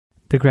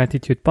The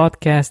Gratitude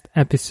Podcast,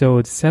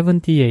 episode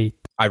 78.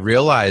 I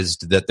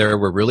realized that there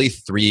were really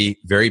three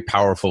very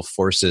powerful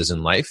forces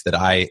in life that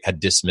I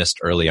had dismissed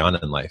early on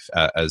in life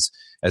as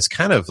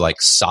kind of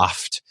like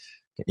soft,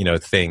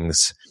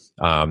 things.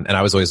 And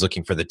I was always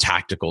looking for the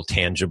tactical,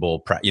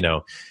 tangible,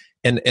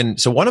 and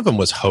so one of them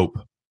was hope.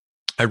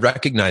 I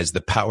recognized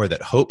the power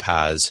that hope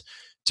has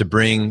to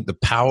bring the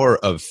power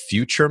of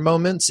future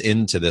moments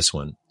into this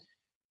one.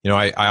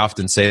 I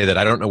often say that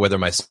I don't know whether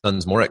my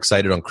son's more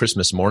excited on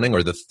Christmas morning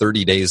or the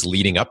 30 days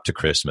leading up to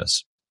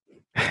Christmas,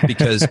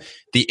 because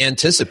the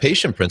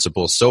anticipation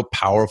principle is so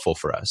powerful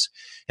for us.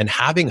 And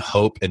having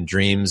hope and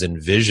dreams and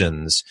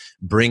visions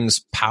brings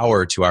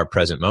power to our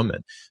present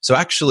moment. So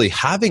actually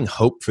having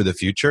hope for the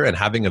future and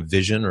having a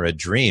vision or a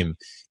dream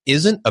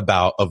isn't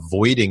about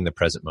avoiding the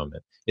present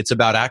moment. It's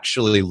about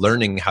actually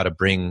learning how to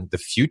bring the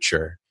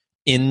future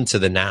into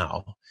the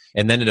now.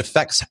 And then it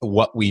affects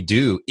what we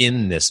do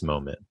in this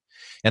moment.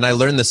 And I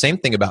learned the same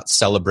thing about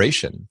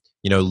celebration,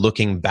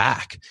 looking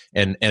back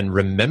and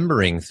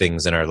remembering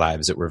things in our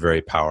lives that were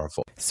very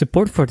powerful.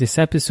 Support for this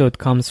episode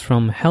comes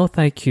from Health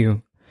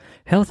IQ.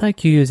 Health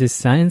IQ uses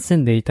science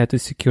and data to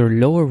secure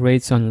lower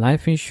rates on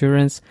life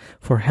insurance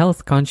for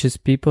health-conscious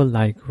people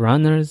like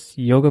runners,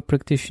 yoga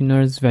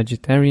practitioners,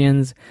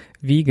 vegetarians,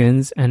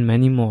 vegans, and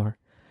many more.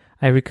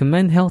 I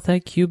recommend Health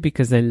IQ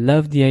because I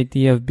love the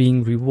idea of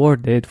being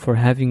rewarded for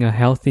having a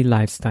healthy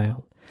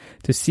lifestyle.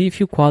 To see if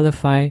you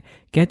qualify,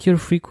 get your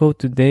free quote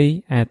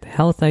today at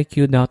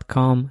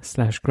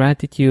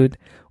healthiq.com/gratitude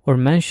or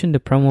mention the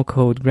promo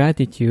code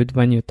GRATITUDE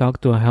when you talk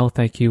to a Health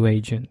IQ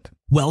agent.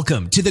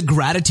 Welcome to the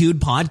Gratitude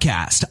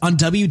Podcast on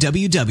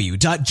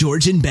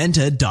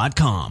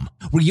www.georgianbenta.com,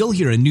 where you'll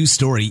hear a new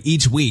story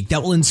each week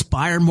that will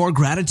inspire more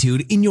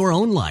gratitude in your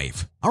own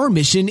life. Our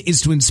mission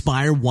is to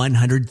inspire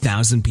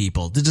 100,000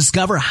 people to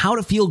discover how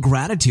to feel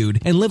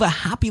gratitude and live a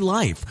happy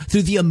life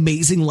through the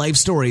amazing life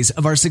stories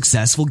of our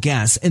successful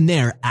guests and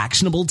their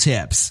actionable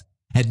tips.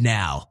 And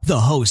now, the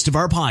host of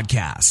our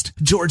podcast,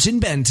 Georgian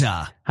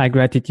Benta. Hi,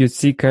 Gratitude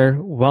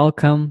Seeker.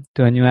 Welcome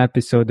to a new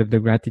episode of the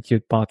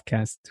Gratitude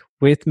Podcast.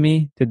 With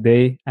me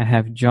today, I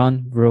have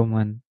John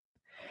Vroman.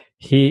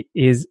 He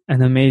is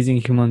an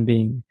amazing human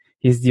being.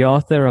 He's the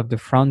author of The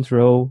Front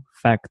Row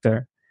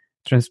Factor,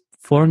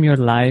 Transform Your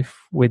Life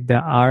with the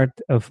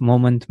Art of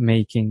Moment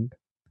Making.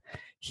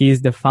 He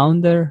is the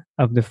founder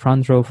of the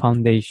Front Row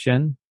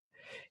Foundation,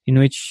 in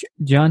which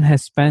John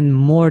has spent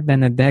more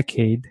than a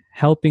decade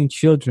helping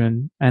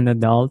children and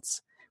adults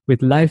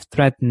with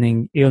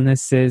life-threatening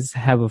illnesses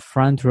have a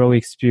front row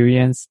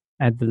experience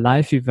at the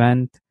live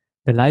event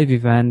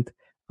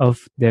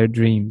of their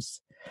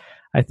dreams.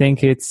 I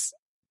think it's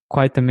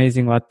quite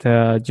amazing what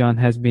John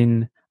has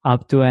been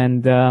up to,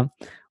 and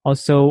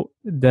also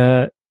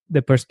the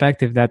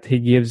perspective that he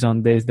gives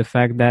on this, the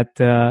fact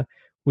that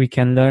we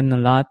can learn a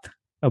lot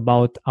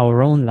about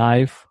our own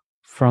life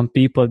from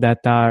people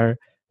that are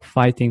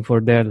fighting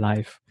for their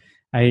life.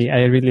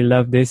 I really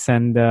love this,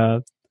 and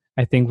I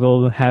think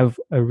we'll have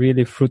a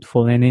really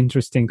fruitful and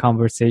interesting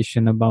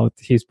conversation about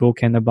his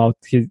book and about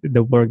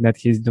the work that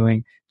he's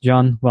doing.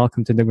 John,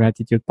 welcome to the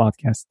Gratitude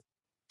Podcast.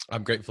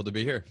 I'm grateful to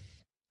be here.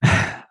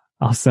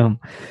 Awesome.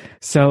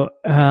 So,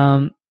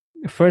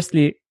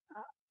 firstly,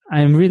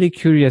 I'm really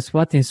curious,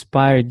 what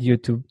inspired you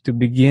to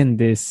begin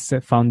this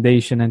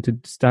foundation and to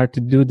start to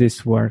do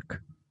this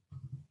work?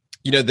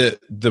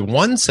 The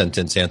one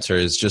sentence answer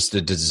is just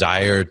a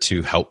desire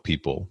to help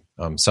people.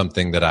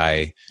 Something that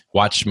I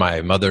watched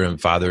my mother and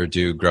father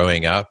do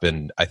growing up,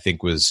 and I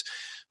think was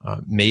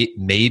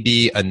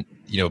maybe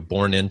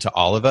born into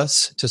all of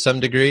us to some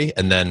degree.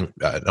 And then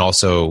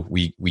also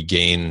we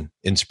gain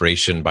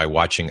inspiration by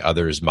watching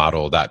others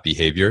model that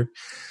behavior.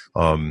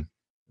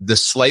 The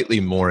slightly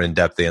more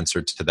in-depth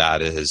answer to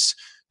that is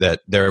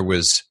that there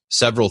was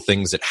several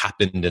things that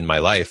happened in my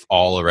life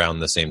all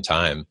around the same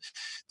time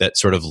that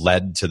sort of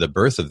led to the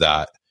birth of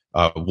that.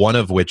 One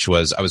of which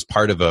was I was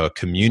part of a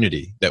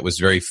community that was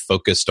very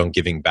focused on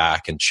giving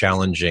back and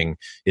challenging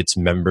its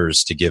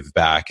members to give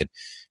back. And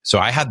so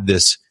I had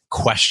this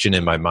question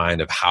in my mind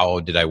of how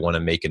did I want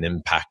to make an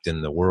impact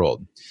in the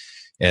world?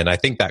 And I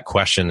think that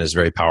question is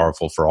very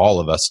powerful for all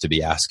of us to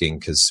be asking,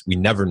 because we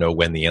never know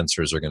when the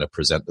answers are going to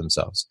present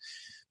themselves.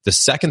 The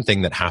second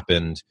thing that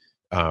happened,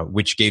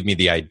 which gave me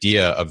the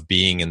idea of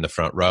being in the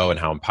front row and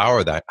how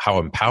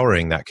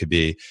empowering that could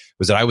be,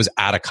 was that I was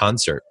at a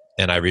concert.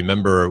 And I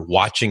remember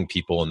watching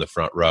people in the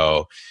front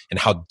row and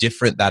how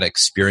different that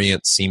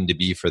experience seemed to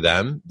be for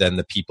them than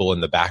the people in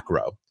the back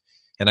row.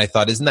 And I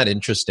thought, isn't that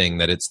interesting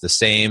that it's the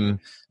same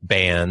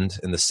band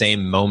in the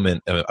same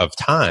moment of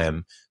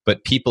time,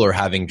 but people are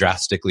having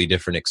drastically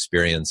different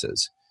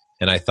experiences.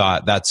 And I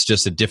thought that's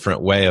just a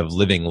different way of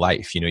living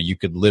life. You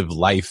could live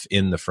life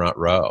in the front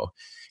row.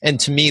 And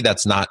to me,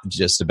 that's not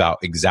just about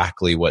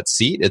exactly what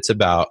seat. It's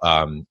about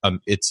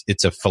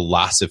it's a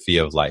philosophy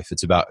of life.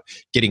 It's about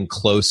getting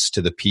close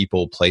to the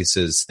people,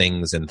 places,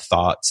 things, and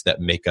thoughts that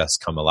make us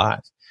come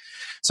alive.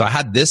 So I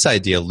had this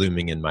idea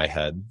looming in my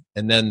head,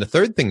 And then the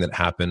third thing that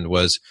happened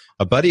was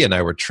a buddy and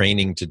I were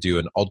training to do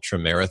an ultra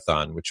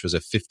marathon, which was a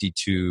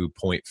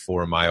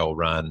 52.4-mile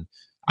run.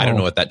 I don't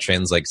know Oh, what that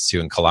translates to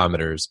in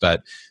kilometers,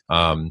 but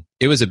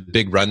it was a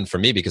big run for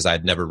me because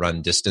I'd never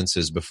run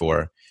distances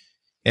before.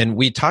 And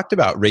we talked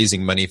about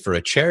raising money for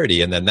a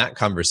charity. And then that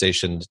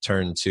conversation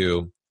turned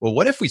to, well,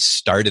 what if we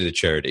started a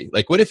charity?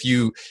 Like, what if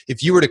you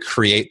were to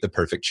create the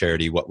perfect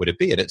charity, what would it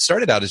be? And it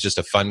started out as just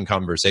a fun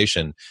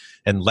conversation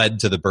and led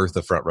to the birth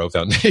of Front Row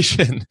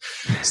Foundation.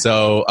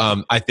 So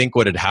I think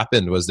what had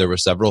happened was there were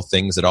several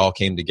things that all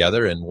came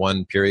together in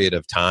one period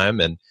of time.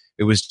 And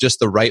it was just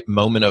the right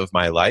moment of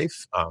my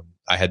life.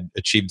 I had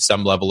achieved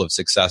some level of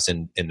success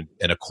in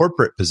a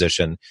corporate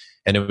position,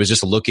 and it was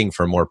just looking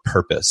for more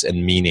purpose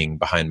and meaning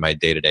behind my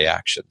day-to-day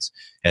actions.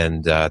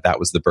 And that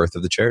was the birth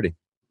of the charity.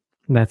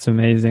 that's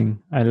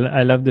amazing.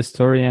 I love the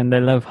story, and I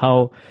love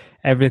how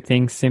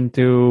everything seemed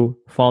to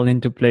fall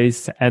into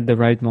place at the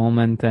right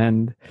moment.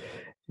 And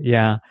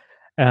yeah.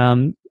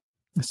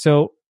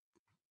 So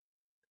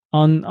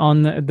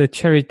on the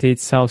charity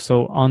itself,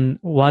 so on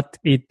what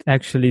it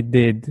actually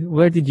did,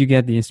 where did you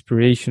get the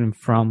inspiration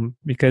from?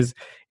 Because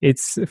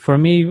it's, for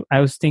me, I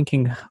was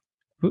thinking,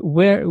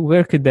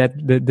 where could that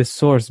the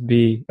source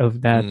be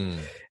of that?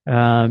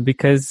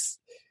 Because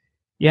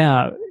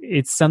yeah,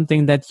 it's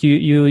something that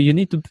you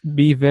need to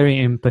be very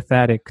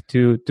empathetic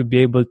to be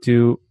able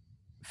to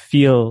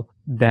feel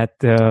that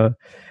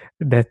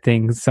that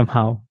thing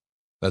somehow.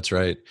 That's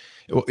right.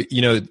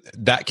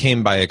 That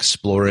came by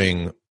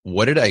exploring,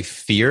 what did I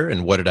fear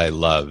and what did I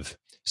love?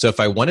 So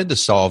if I wanted to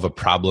solve a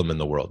problem in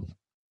the world,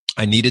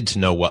 I needed to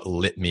know what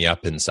lit me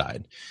up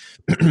inside.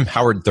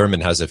 Howard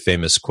Thurman has a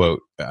famous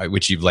quote,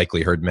 which you've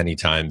likely heard many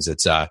times.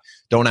 It's,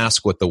 don't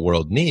ask what the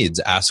world needs,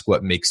 ask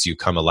what makes you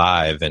come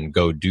alive, and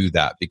go do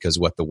that, because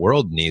what the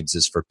world needs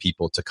is for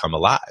people to come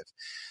alive.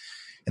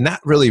 And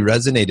that really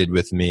resonated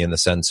with me in the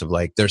sense of,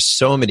 like, there's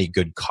so many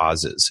good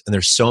causes and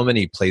there's so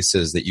many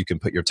places that you can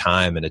put your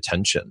time and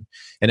attention.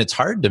 And it's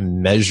hard to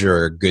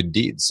measure good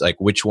deeds, like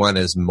which one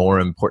is more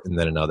important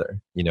than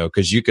another,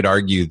 because you could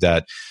argue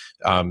that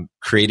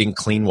creating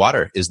clean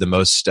water is the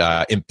most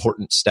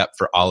important step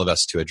for all of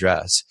us to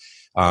address.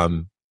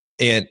 And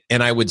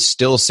I would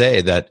still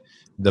say that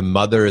the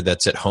mother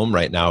that's at home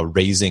right now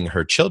raising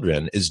her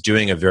children is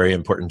doing a very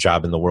important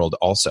job in the world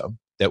also,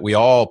 that we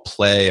all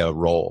play a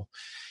role.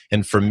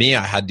 And for me,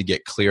 I had to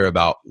get clear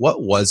about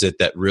what was it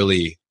that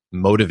really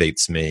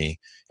motivates me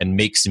and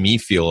makes me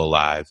feel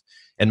alive.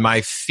 And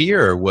my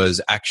fear was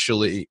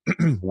actually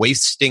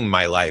wasting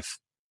my life.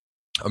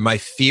 My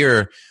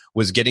fear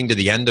was getting to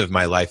the end of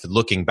my life,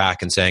 looking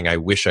back and saying, I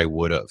wish I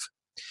would have.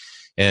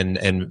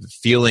 And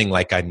feeling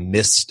like I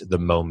missed the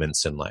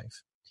moments in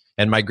life.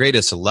 And my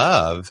greatest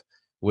love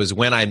was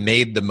when I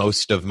made the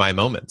most of my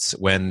moments,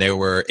 when there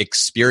were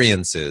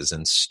experiences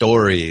and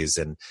stories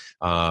and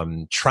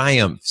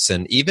triumphs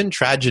and even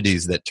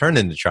tragedies that turned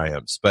into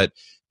triumphs. But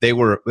they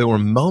were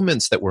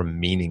moments that were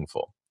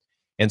meaningful.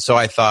 And so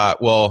I thought,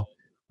 well,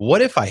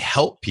 what if I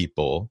help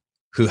people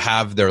who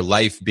have their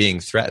life being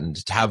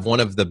threatened to have one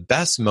of the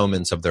best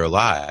moments of their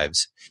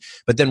lives?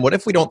 But then what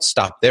if we don't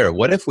stop there?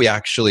 What if we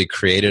actually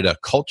created a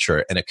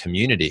culture and a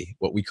community,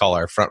 what we call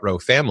our Front Row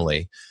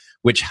family,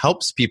 which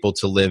helps people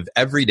to live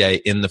every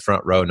day in the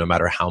front row, no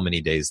matter how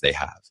many days they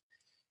have?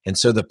 And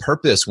so the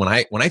purpose, when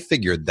I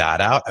figured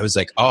that out, I was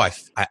like, oh,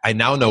 I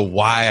now know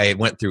why I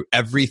went through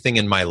everything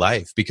in my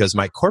life, because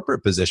my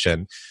corporate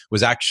position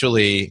was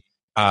actually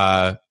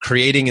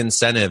creating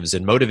incentives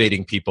and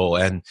motivating people.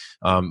 And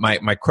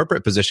my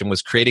corporate position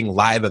was creating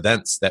live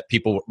events that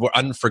people were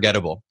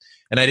unforgettable.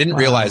 And I didn't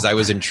realize I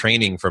was in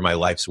training for my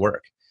life's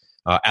work.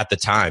 At the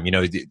time,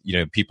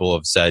 people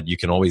have said you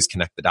can always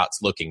connect the dots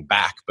looking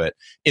back, but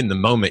in the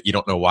moment, you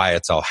don't know why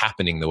it's all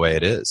happening the way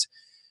it is.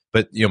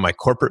 But my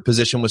corporate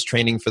position was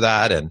training for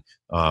that, and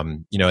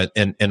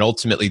and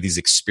ultimately these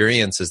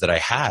experiences that I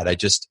had, I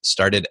just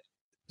started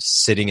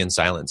sitting in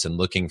silence and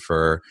looking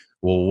for,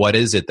 well, what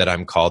is it that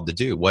I'm called to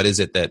do? What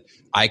is it that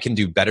I can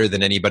do better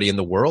than anybody in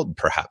the world,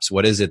 perhaps?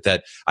 What is it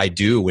that I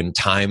do when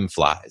time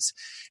flies?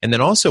 And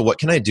then also, what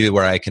can I do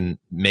where I can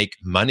make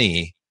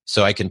money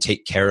so I can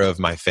take care of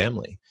my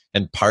family?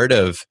 And part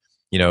of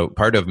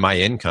my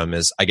income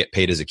is I get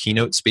paid as a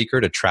keynote speaker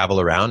to travel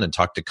around and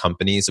talk to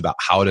companies about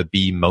how to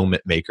be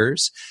moment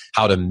makers,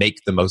 how to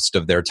make the most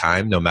of their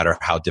time, no matter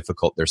how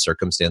difficult their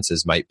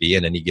circumstances might be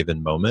in any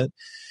given moment.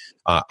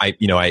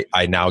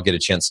 I now get a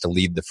chance to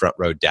lead the Front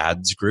Row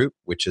Dads group,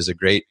 which is a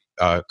great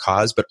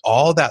cause, but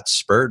all that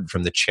spurred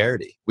from the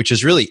charity, which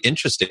is really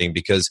interesting,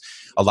 because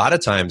a lot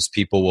of times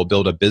people will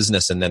build a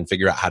business and then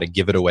figure out how to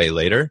give it away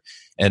later.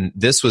 And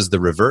this was the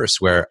reverse,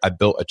 where I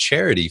built a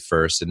charity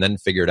first and then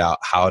figured out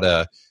how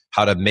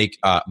to make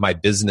my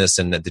business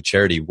and the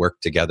charity work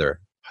together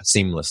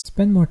seamless.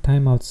 Spend more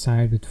time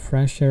outside with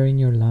fresh air in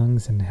your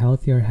lungs and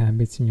healthier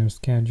habits in your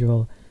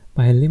schedule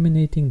by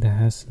eliminating the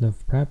hassle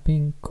of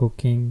prepping,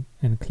 cooking,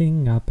 and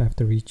cleaning up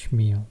after each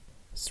meal.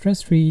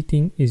 Stress-free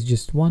eating is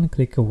just one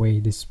click away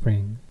this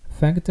spring.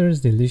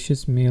 Factor's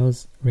delicious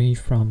meals range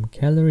from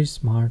Calorie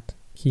Smart,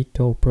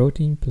 Keto,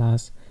 Protein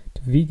Plus,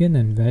 to vegan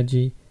and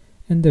veggie,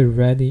 and they're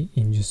ready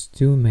in just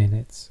 2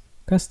 minutes.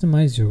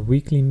 Customize your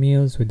weekly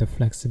meals with the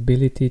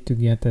flexibility to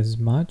get as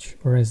much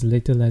or as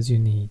little as you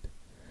need.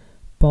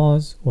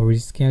 Pause or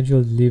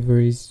reschedule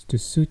deliveries to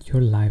suit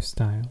your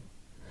lifestyle.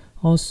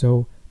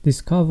 Also,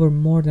 discover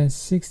more than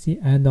 60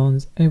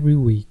 add-ons every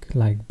week,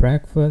 like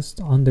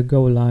breakfast,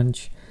 on-the-go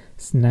lunch,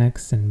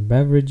 snacks, and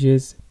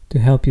beverages to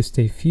help you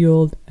stay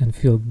fueled and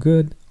feel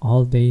good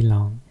all day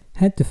long.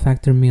 Head to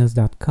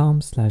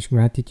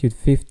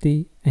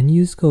factormeals.com/gratitude50 and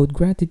use code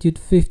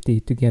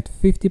gratitude50 to get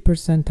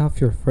 50% off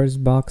your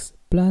first box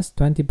plus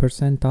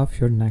 20% off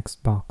your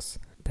next box.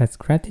 That's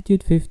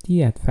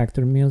gratitude50 at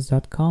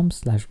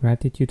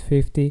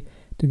factormeals.com/gratitude50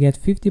 to get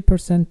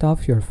 50%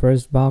 off your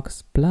first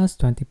box plus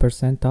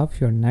 20% off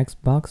your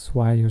next box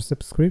while your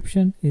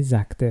subscription is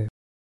active.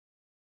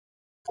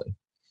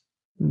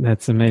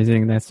 That's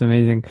amazing. That's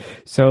amazing.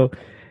 So,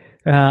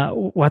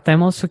 what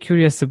I'm also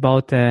curious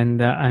about,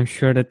 and I'm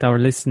sure that our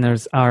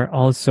listeners are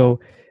also,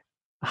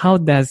 how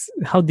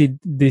did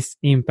this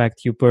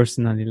impact you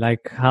personally?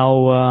 Like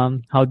how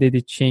did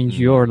it change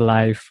your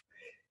life?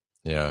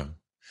 Yeah.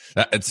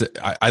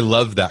 I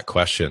love that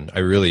question. I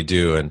really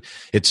do. And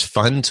it's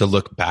fun to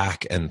look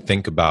back and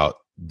think about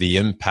the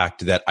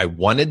impact that I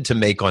wanted to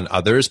make on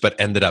others, but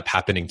ended up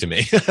happening to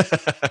me.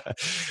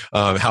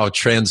 How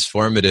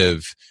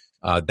transformative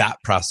that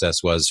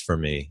process was for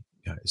me.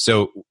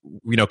 So,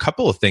 a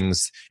couple of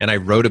things, and I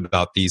wrote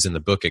about these in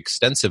the book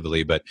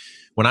extensively, but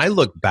when I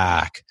look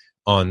back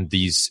on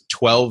these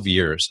 12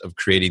 years of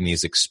creating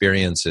these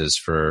experiences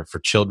for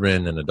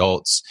children and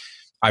adults,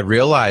 I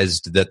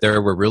realized that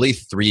there were really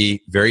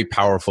three very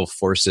powerful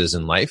forces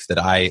in life that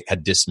I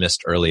had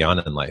dismissed early on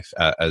in life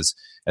as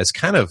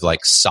kind of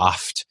like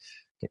soft,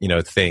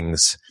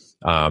 things.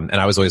 And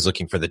I was always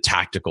looking for the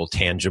tactical,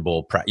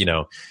 tangible,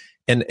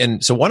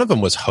 and so one of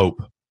them was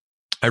hope.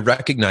 I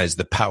recognized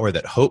the power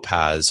that hope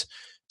has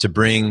to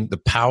bring the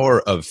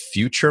power of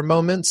future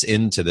moments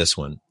into this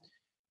one.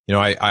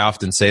 I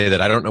often say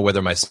that I don't know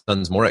whether my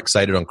son's more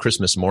excited on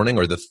Christmas morning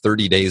or the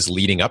 30 days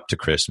leading up to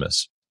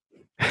Christmas.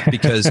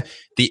 Because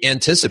the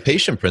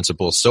anticipation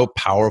principle is so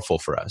powerful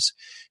for us.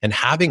 And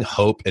having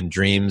hope and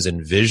dreams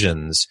and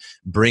visions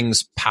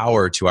brings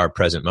power to our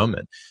present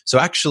moment. So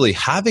actually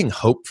having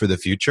hope for the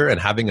future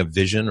and having a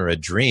vision or a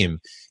dream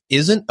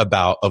isn't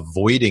about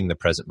avoiding the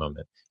present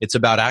moment. It's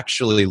about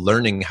actually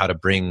learning how to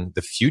bring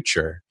the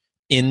future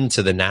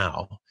into the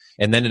now.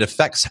 And then it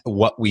affects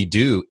what we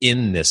do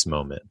in this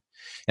moment.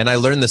 And I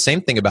learned the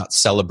same thing about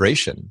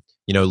celebration.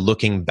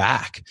 Looking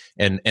back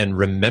and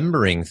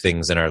remembering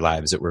things in our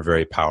lives that were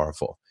very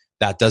powerful.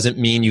 That doesn't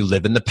mean you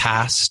live in the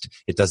past.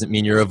 It doesn't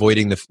mean you're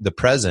avoiding the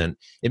present.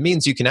 It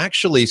means you can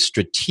actually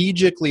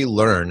strategically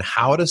learn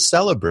how to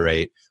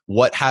celebrate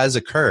what has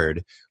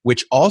occurred,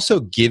 which also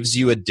gives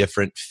you a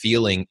different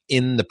feeling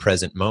in the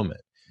present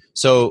moment.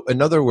 So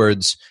in other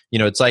words,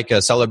 it's like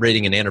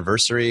celebrating an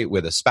anniversary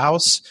with a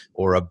spouse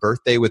or a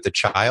birthday with a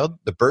child.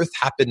 The birth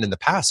happened in the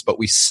past, but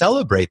we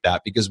celebrate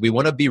that because we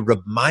want to be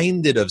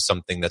reminded of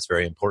something that's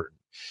very important.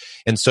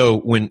 And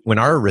so when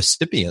our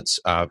recipients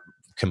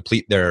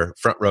complete their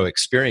front row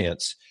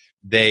experience,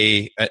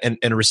 and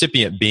a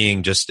recipient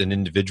being just an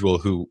individual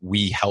who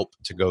we help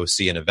to go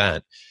see an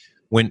event,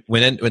 when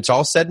it's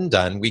all said and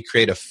done, we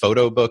create a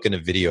photo book and a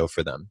video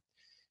for them.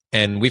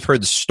 And we've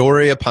heard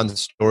story upon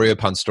story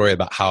upon story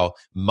about how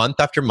month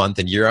after month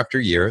and year after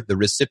year, the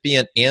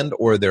recipient and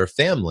or their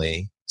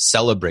family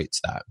celebrates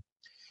that.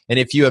 And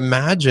if you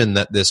imagine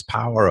that this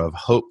power of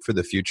hope for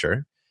the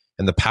future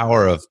and the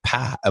power of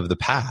the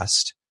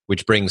past,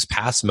 which brings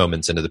past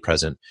moments into the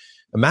present,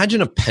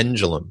 imagine a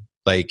pendulum,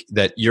 like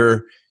that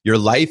your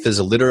life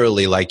is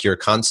literally like you're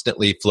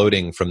constantly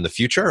floating from the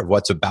future of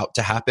what's about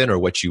to happen or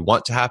what you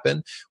want to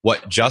happen,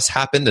 what just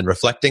happened, and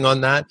reflecting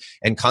on that,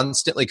 and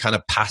constantly kind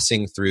of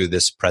passing through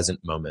this present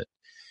moment.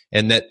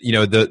 And that,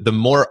 the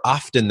more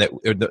often that,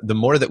 the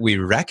more that we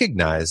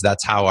recognize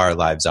that's how our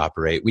lives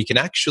operate, we can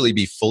actually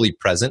be fully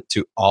present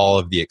to all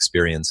of the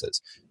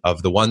experiences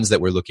of the ones that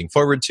we're looking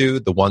forward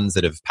to, the ones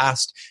that have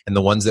passed, and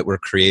the ones that we're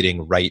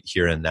creating right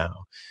here and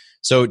now.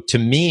 So to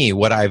me,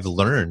 what I've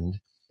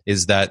learned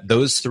is that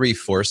those three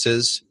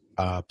forces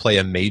play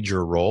a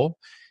major role.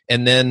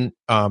 And then,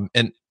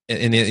 and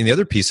the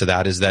other piece of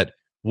that is that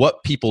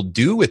what people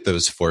do with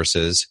those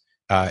forces,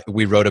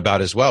 we wrote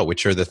about as well,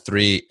 which are the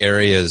three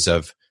areas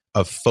of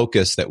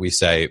focus that we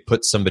say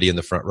put somebody in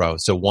the front row.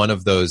 So one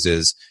of those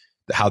is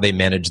how they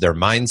manage their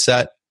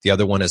mindset. The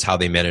other one is how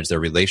they manage their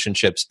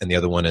relationships. And the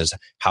other one is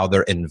how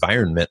their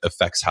environment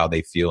affects how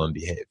they feel and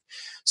behave.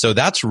 So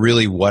that's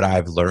really what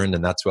I've learned.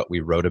 And that's what we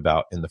wrote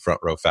about in the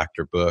Front Row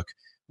Factor book,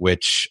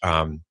 which,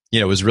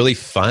 was really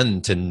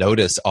fun to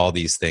notice all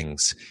these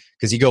things.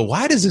 Because you go,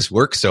 why does this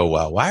work so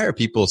well? Why are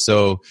people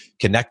so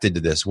connected to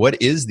this? What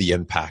is the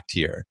impact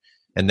here?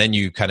 And then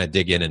you kind of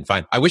dig in and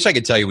find. I wish I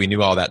could tell you we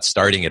knew all that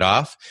starting it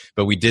off,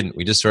 but we didn't.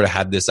 We just sort of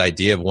had this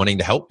idea of wanting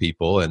to help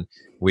people, and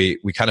we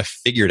kind of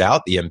figured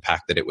out the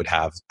impact that it would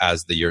have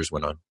as the years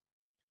went on.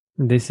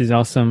 This is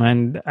awesome,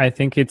 and I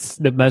think it's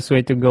the best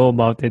way to go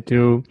about it,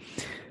 to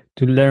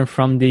learn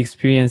from the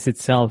experience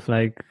itself.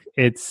 Like,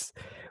 it's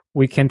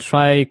we can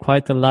try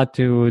quite a lot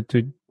to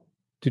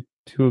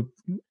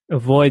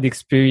avoid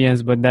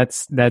experience, but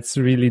that's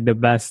really the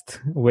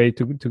best way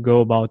to go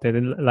about it.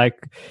 And like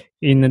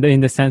in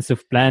the sense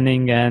of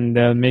planning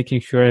and making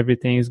sure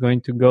everything is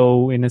going to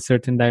go in a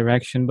certain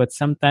direction. But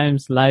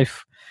sometimes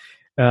life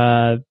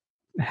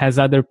has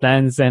other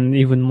plans and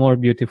even more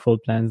beautiful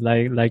plans,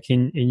 like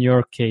in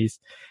your case.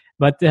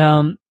 But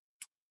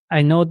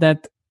I know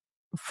that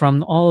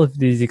from all of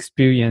these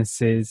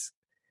experiences,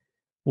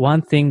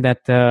 one thing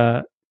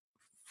that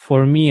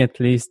for me at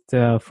least,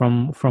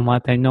 from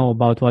what I know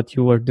about what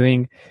you were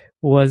doing,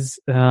 was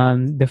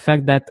the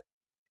fact that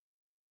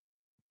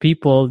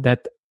people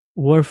that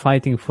were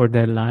fighting for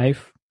their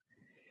life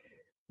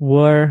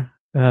were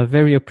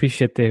very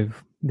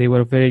appreciative. They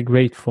were very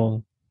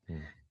grateful,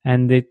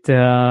 and it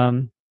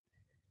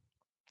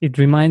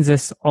reminds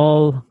us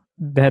all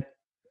that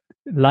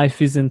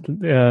life isn't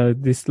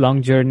this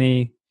long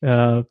journey.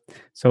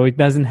 So it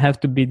doesn't have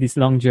to be this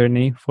long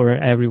journey for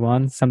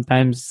everyone.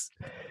 Sometimes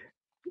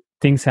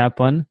things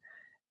happen,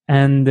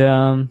 and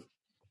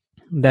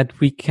that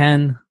we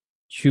can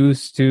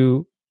choose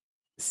to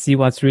see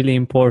what's really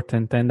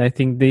important. And I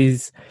think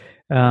these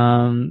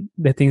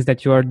the things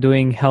that you are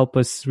doing help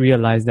us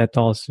realize that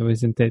also,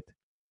 isn't it?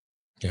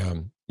 Yeah.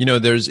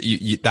 There's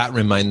that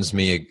reminds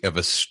me of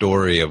a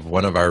story of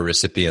one of our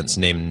recipients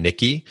named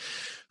Nikki,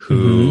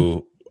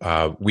 who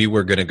we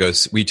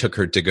took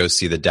her to go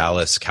see the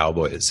Dallas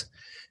Cowboys,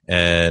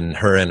 and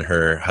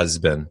her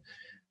husband.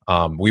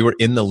 We were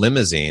in the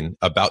limousine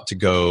about to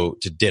go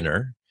to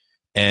dinner,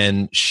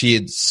 and she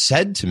had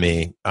said to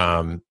me,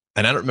 and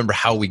I don't remember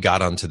how we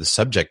got onto the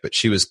subject, but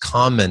she was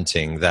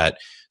commenting that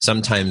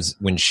sometimes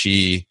when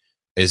she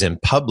is in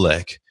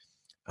public,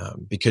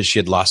 because she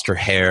had lost her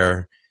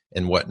hair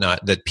and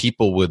whatnot, that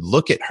people would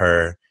look at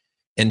her.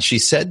 And she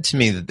said to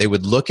me that they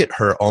would look at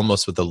her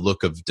almost with a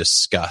look of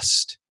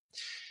disgust.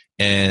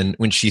 And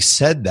when she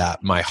said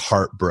that, my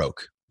heart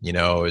broke.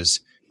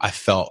 I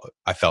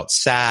felt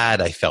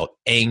sad. I felt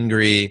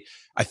angry.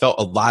 I felt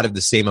a lot of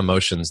the same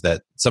emotions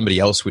that somebody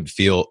else would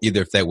feel,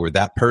 either if they were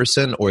that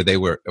person or they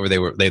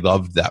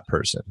loved that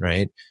person,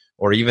 right?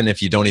 Or even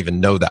if you don't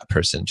even know that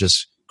person,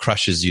 just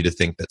crushes you to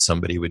think that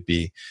somebody would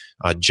be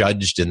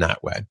judged in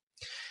that way.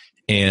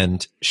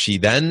 And she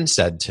then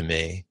said to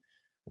me,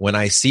 when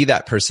I see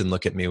that person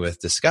look at me with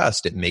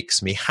disgust, it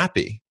makes me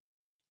happy.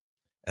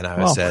 And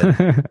I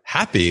said,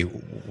 happy?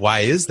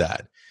 Why is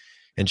that?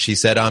 And she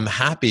said, I'm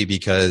happy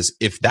because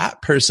if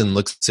that person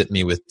looks at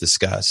me with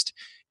disgust,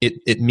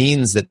 it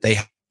means that they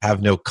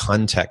have no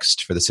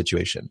context for the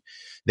situation.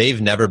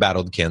 They've never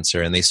battled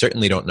cancer, and they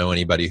certainly don't know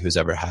anybody who's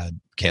ever had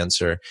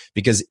cancer,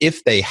 because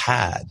if they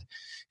had,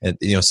 and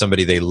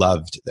somebody they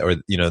loved, or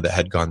that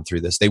had gone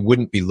through this, they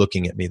wouldn't be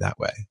looking at me that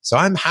way. So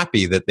I'm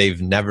happy that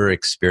they've never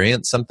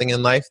experienced something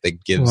in life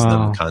that gives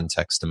them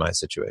context to my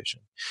situation.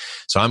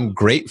 So I'm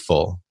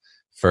grateful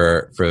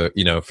for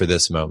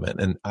this moment.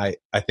 And I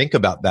think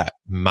about that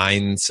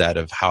mindset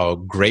of how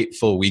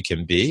grateful we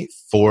can be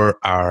for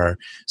our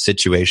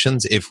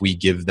situations if we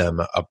give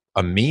them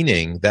a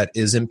meaning that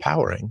is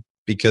empowering,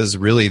 because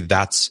really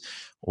that's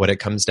what it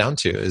comes down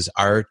to, is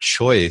our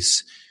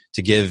choice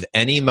to give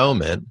any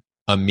moment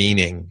a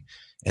meaning.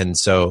 And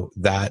so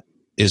that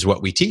is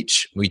what we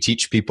teach. We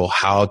teach people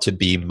how to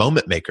be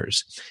moment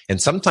makers.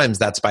 And sometimes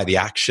that's by the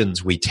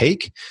actions we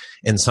take,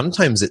 and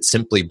sometimes it's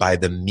simply by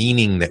the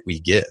meaning that we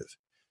give.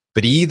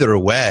 But either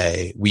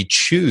way, we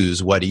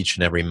choose what each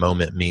and every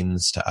moment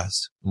means to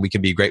us. We can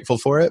be grateful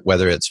for it,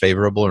 whether it's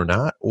favorable or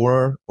not,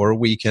 or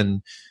we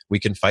can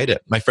fight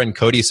it. My friend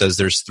Cody says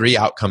there's 3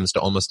 outcomes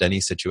to almost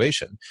any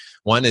situation.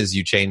 One is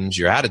you change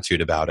your attitude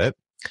about it.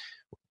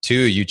 2,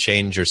 you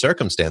change your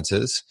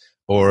circumstances.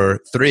 Or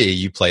 3,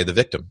 you play the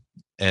victim.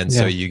 And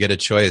so you get a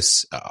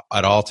choice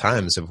at all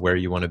times of where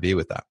you want to be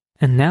with that.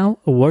 And now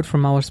a word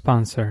from our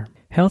sponsor.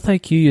 Health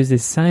IQ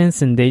uses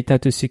science and data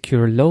to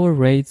secure lower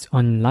rates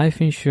on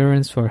life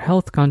insurance for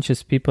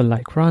health-conscious people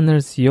like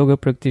runners, yoga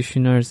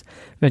practitioners,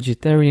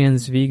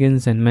 vegetarians,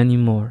 vegans, and many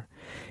more.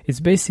 It's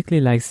basically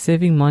like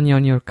saving money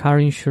on your car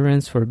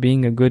insurance for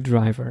being a good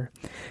driver.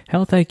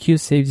 Health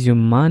IQ saves you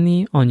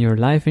money on your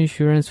life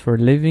insurance for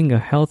living a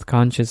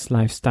health-conscious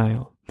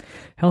lifestyle.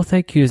 Health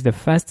IQ is the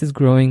fastest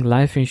growing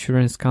life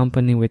insurance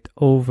company with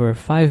over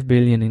 $5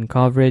 billion in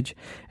coverage,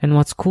 and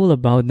what's cool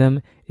about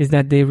them is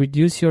that they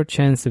reduce your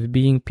chance of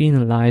being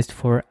penalized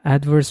for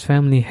adverse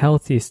family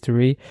health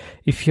history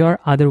if you're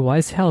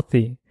otherwise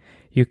healthy.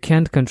 You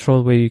can't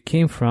control where you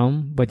came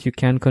from, but you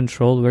can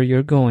control where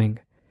you're going.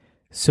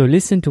 So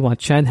listen to what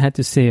Chad had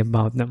to say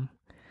about them.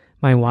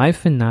 My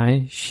wife and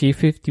I, she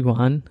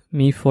 51,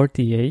 me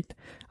 48,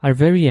 are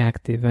very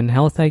active, and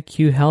Health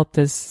IQ helped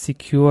us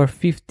secure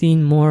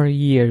 15 more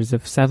years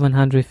of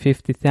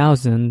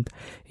 $750,000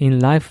 in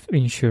life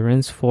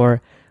insurance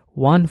for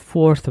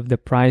 1/4 of the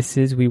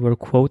prices we were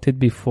quoted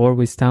before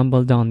we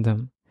stumbled on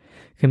them.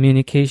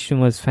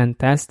 Communication was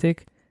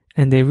fantastic,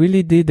 and they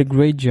really did a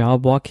great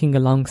job walking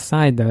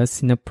alongside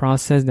us in a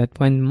process that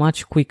went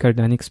much quicker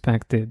than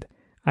expected.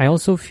 I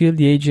also feel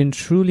the agent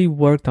truly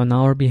worked on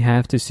our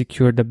behalf to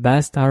secure the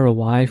best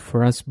ROI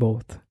for us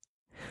both.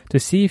 To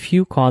see if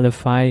you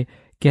qualify,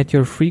 get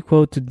your free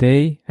quote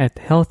today at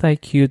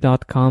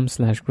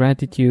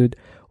healthiq.com/gratitude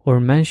or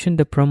mention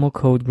the promo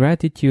code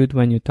gratitude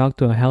when you talk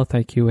to a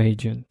HealthIQ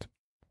agent.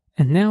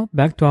 And now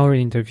back to our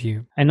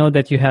interview. I know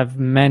that you have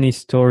many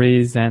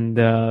stories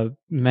and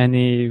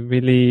many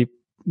really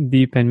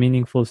deep and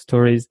meaningful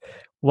stories.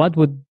 What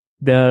would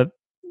the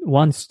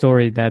one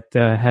story that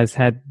has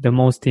had the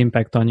most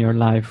impact on your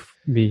life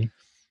be?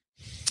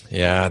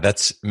 Yeah,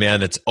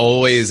 it's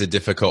always a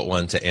difficult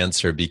one to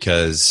answer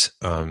because,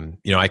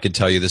 I could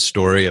tell you the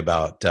story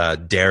about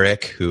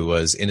Derek, who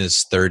was in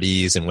his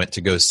 30s and went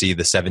to go see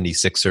the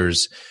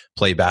 76ers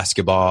play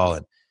basketball.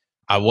 And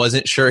I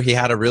wasn't sure he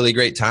had a really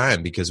great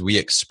time because we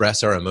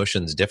express our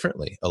emotions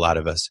differently, a lot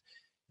of us.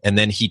 And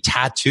then he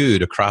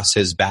tattooed across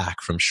his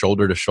back from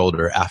shoulder to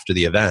shoulder after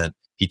the event,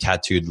 he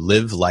tattooed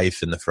 "Live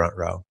life in the front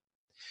row."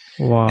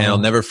 Wow. And I'll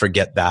never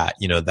forget that,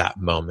 that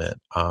moment.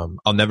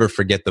 I'll never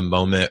forget the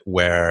moment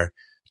where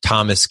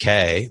Thomas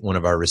Kay, one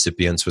of our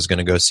recipients, was going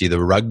to go see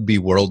the Rugby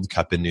World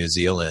Cup in New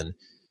Zealand.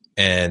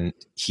 And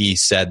he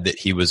said that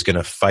he was going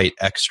to fight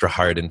extra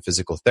hard in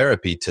physical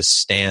therapy to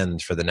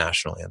stand for the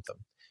national anthem.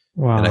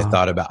 Wow. And I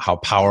thought about how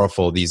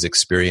powerful these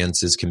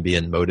experiences can be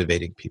in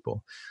motivating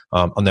people.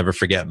 I'll never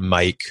forget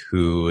Mike,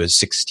 who is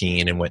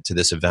 16 and went to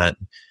this event,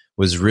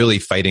 was really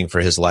fighting for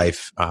his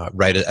life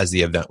right as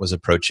the event was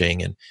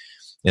approaching. And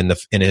in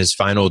his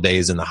final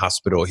days in the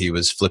hospital, he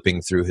was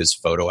flipping through his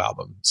photo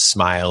album,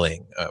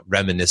 smiling,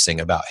 reminiscing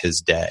about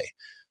his day.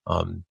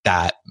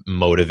 That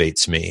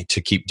motivates me to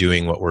keep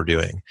doing what we're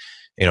doing.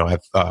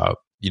 I've a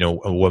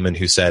woman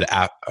who said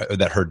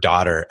that her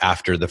daughter,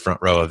 after the front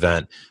row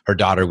event, her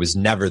daughter was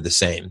never the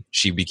same.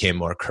 She became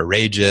more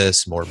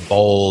courageous, more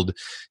bold,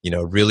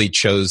 really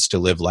chose to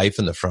live life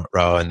in the front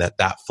row, and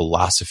that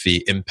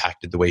philosophy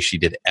impacted the way she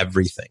did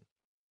everything.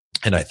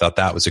 And I thought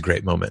that was a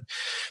great moment.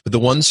 But the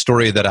one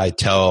story that I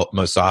tell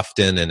most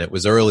often, and it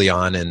was early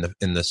on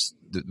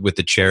with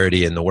the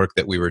charity and the work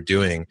that we were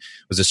doing,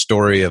 was a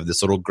story of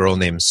this little girl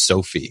named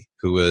Sophie,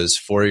 who was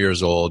 4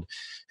 years old.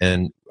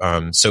 And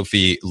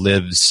Sophie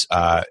lives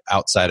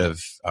outside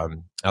of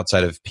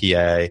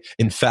PA.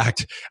 In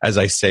fact, as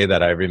I say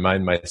that, I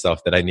remind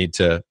myself that I need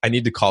to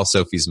call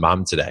Sophie's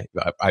mom today.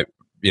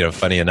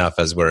 Funny enough,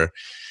 as we're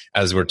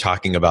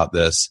talking about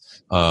this.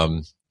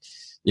 So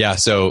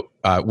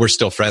we're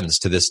still friends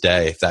to this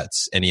day, if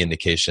that's any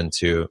indication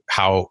to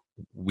how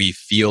we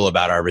feel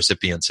about our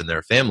recipients and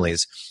their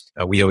families.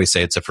 We always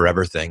say it's a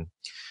forever thing.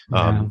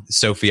 Yeah.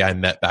 Sophie I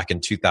met back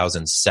in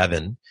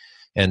 2007,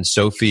 and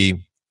Sophie's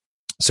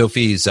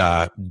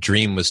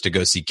dream was to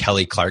go see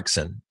Kelly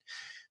Clarkson.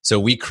 So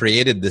we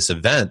created this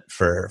event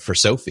for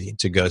Sophie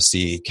to go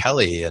see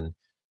Kelly, and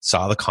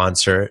saw the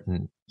concert.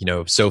 And,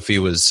 Sophie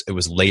it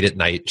was late at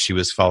night. She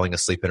was falling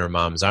asleep in her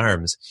mom's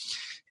arms.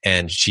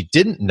 And she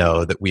didn't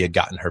know that we had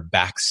gotten her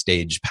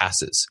backstage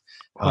passes,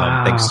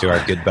 thanks to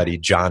our good buddy,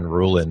 John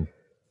Rulin.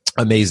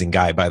 Amazing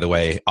guy, by the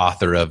way,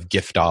 author of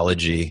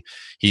Giftology.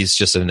 He's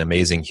just an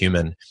amazing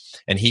human.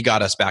 And he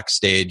got us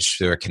backstage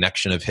through a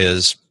connection of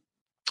his.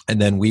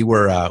 And then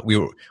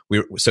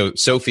so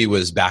Sophie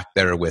was back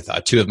there with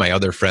two of my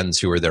other friends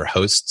who were their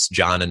hosts,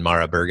 John and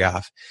Mara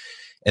Berghoff.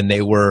 And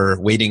they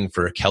were waiting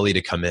for Kelly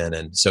to come in,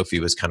 and Sophie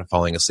was kind of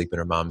falling asleep in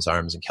her mom's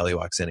arms, and Kelly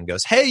walks in and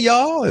goes, "Hey,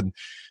 y'all." And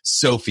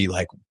Sophie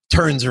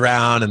turns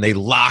around and they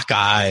lock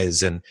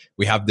eyes, and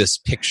we have this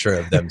picture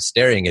of them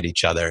staring at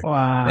each other.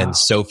 Wow. And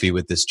Sophie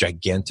with this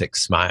gigantic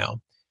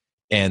smile.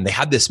 And they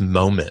had this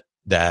moment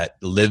that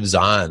lives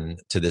on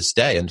to this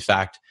day. In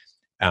fact,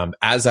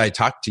 as I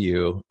talk to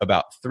you,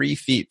 about 3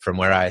 feet from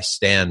where I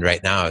stand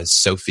right now is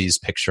Sophie's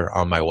picture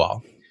on my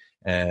wall.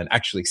 And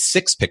actually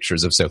 6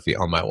 pictures of Sophie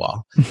on my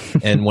wall.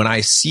 And when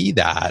I see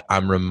that,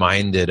 I'm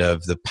reminded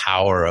of the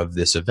power of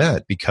this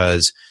event,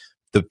 because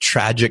the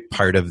tragic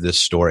part of this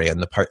story,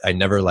 and the part I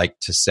never like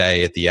to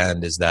say at the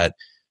end, is that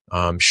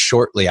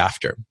shortly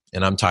after,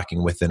 and I'm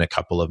talking within a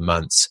couple of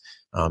months,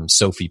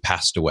 Sophie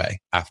passed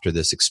away after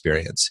this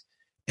experience.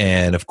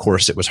 And of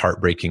course, it was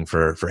heartbreaking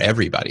for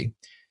everybody.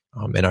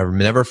 And I'll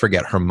never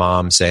forget her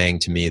mom saying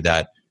to me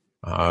that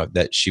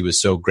she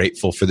was so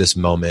grateful for this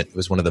moment. It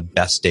was one of the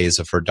best days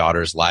of her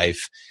daughter's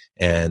life,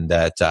 and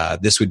that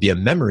this would be a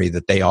memory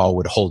that they all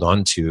would hold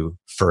on to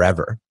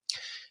forever.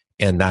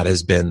 And that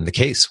has been the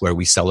case, where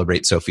we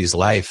celebrate Sophie's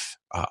life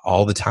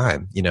all the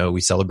time. We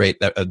celebrate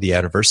the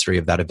anniversary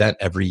of that event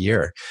every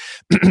year.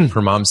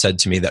 Her mom said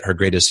to me that her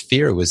greatest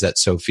fear was that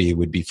Sophie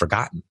would be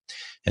forgotten,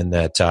 and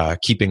that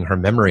keeping her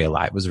memory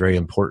alive was very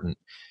important.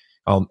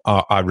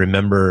 I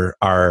remember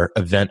our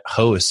event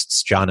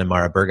hosts, John and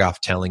Mara Berghoff,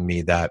 telling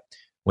me that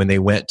when they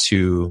went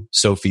to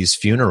Sophie's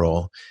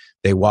funeral,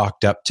 they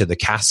walked up to the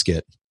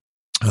casket,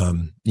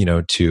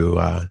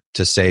 to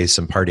say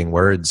some parting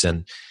words,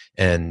 and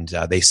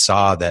they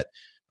saw that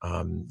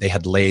they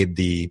had laid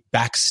the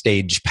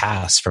backstage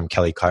pass from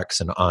Kelly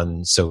Clarkson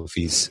on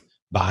Sophie's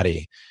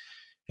body.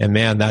 And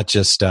man, that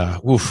just,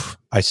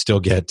 I still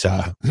get,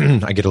 I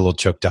get a little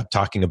choked up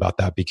talking about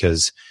that,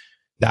 because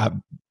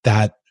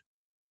that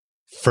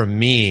for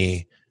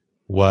me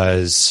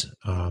was,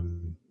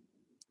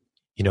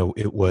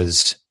 it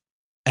was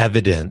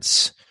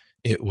evidence.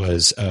 It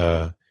was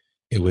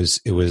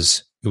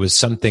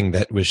something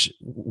that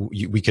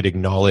we could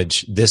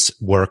acknowledge this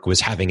work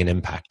was having an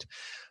impact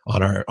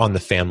on the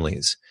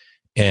families,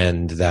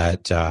 and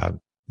that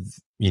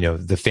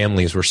the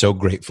families were so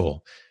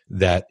grateful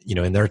that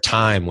in their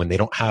time when they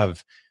don't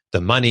have the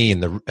money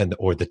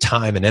or the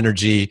time and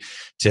energy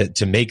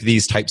to make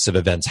these types of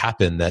events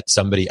happen, that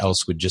somebody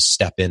else would just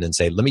step in and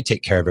say, let me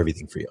take care of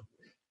everything for you.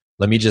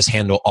 Let me just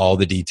handle all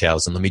the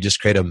details, and let me just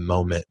create a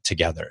moment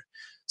together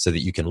so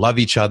that you can love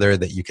each other,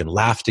 that you can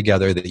laugh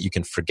together, that you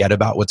can forget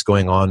about what's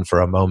going on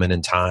for a moment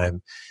in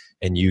time,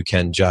 and you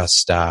can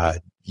just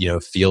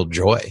feel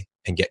joy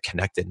and get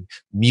connected.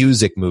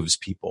 Music moves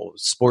people,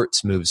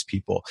 sports moves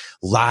people,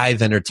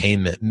 live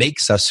entertainment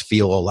makes us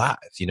feel alive,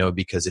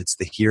 because it's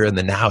the here and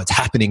the now. It's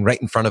happening right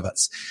in front of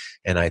us.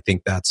 And I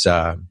think that's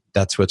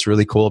what's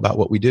really cool about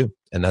what we do.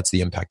 And that's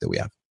the impact that we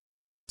have.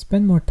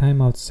 Spend more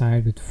time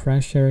outside with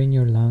fresh air in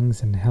your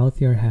lungs and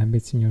healthier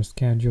habits in your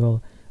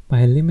schedule by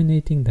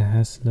eliminating the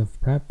hassle of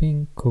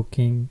prepping,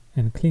 cooking,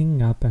 and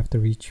cleaning up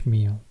after each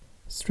meal.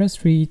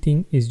 Stress-free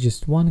eating is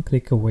just one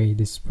click away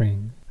this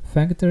spring.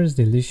 Factor's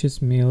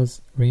delicious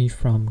meals range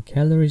from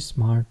Calorie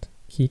Smart,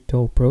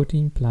 Keto,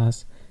 Protein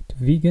Plus to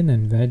vegan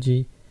and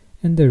veggie,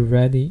 and they're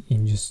ready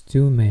in just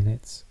 2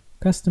 minutes.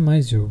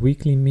 Customize your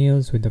weekly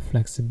meals with the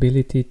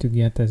flexibility to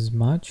get as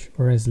much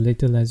or as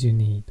little as you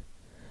need.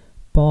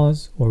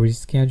 Pause or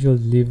reschedule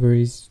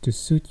deliveries to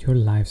suit your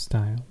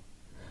lifestyle.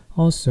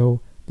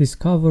 Also,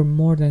 discover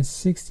more than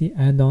 60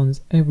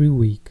 add-ons every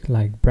week,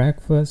 like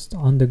breakfast,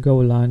 on-the-go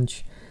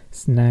lunch,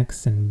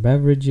 snacks, and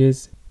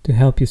beverages to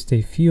help you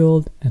stay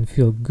fueled and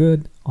feel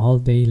good all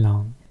day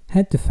long.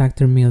 Head to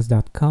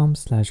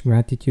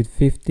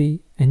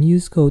factormeals.com/gratitude50 and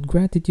use code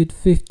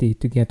gratitude50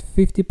 to get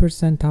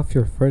 50% off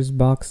your first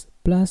box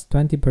plus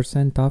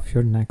 20% off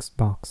your next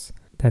box.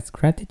 That's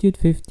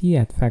gratitude50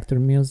 at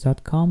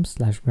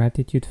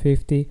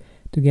factormeals.com/gratitude50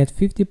 to get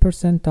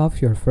 50%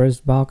 off your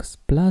first box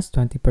plus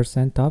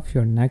 20% off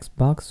your next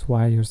box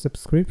while your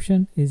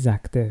subscription is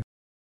active.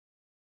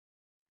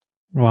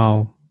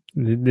 Wow,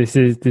 this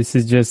is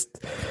just.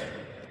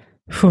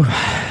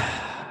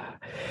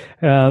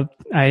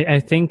 I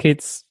think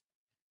it's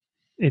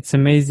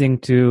amazing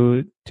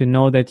to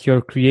know that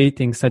you're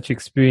creating such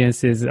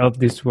experiences of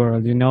this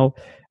world.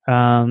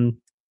 I'm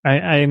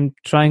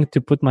trying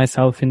to put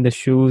myself in the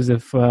shoes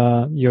of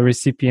your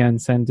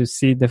recipients and to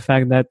see the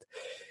fact that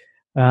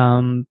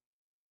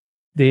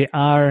they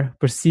are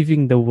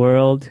perceiving the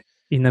world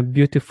in a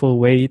beautiful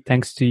way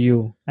thanks to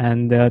you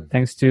and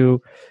thanks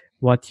to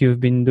what you've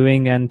been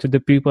doing, and to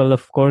the people,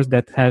 of course,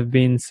 that have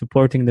been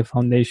supporting the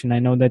foundation. I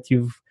know that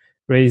you've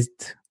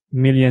raised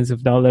millions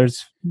of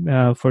dollars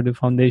for the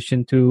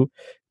foundation to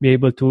be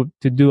able to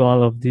do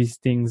all of these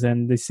things,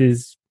 and this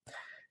is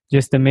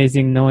just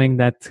amazing knowing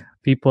that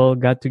people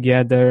got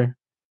together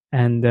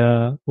and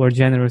were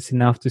generous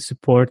enough to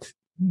support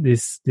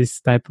this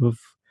type of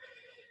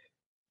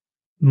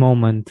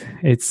moment.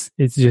 It's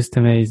just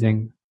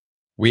amazing.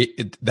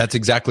 That's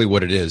exactly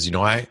what it is.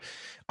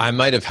 I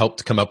might have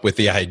helped come up with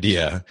the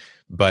idea,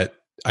 but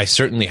I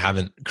certainly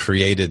haven't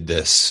created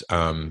this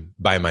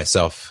by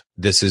myself.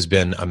 This has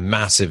been a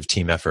massive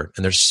team effort,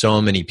 and there's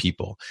so many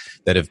people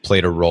that have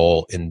played a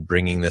role in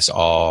bringing this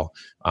all,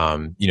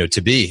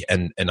 to be.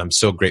 And I'm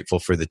so grateful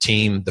for the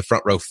team, the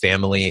Front Row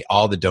family,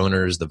 all the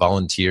donors, the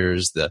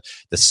volunteers, the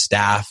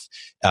staff,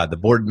 the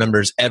board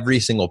members, every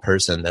single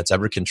person that's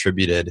ever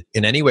contributed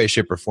in any way,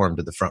 shape, or form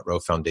to the Front Row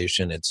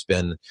Foundation. It's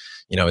been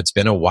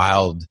a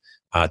wild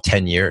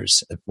 10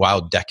 years, a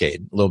wild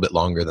decade, a little bit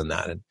longer than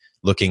that. And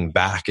looking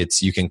back,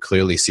 you can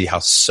clearly see how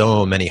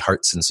so many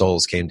hearts and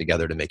souls came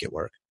together to make it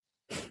work.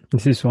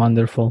 This is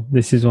wonderful.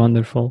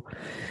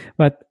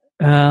 But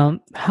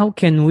how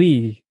can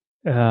we,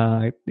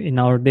 in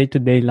our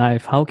day-to-day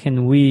life, how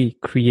can we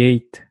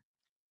create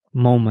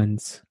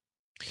moments?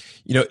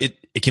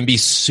 It can be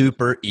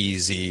super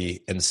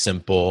easy and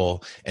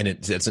simple, and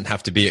it doesn't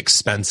have to be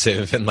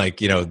expensive. And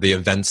the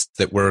events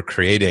that we're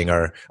creating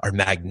are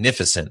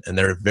magnificent, and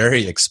they're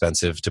very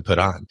expensive to put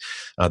on.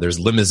 There's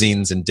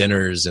limousines and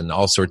dinners and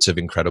all sorts of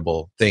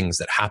incredible things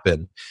that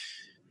happen.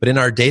 But in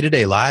our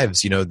day-to-day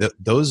lives,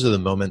 those are the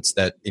moments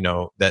that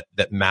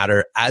that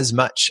matter as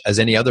much as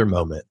any other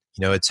moment.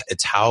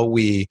 It's how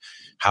we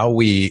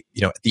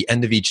at the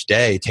end of each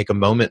day take a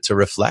moment to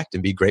reflect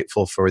and be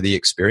grateful for the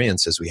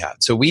experiences we had.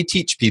 So we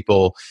teach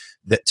people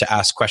to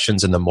ask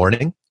questions in the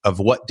morning of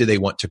what do they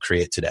want to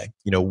create today?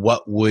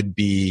 What would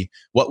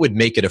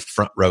make it a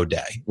front row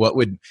day?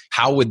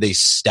 How would they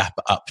step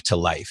up to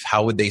life?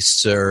 How would they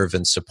serve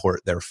and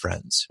support their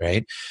friends,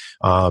 right?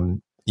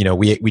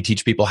 We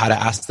teach people how to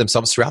ask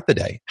themselves throughout the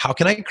day, how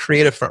can I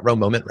create a front row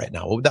moment right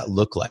now? What would that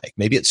look like?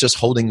 Maybe it's just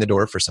holding the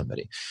door for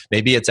somebody.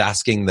 Maybe it's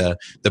asking the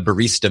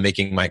barista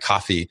making my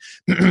coffee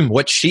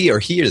what she or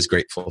he is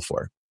grateful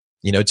for,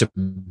 to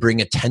bring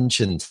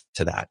attention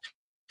to that.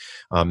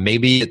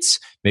 Maybe it's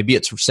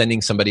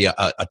sending somebody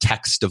a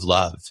text of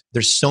love.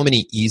 There's so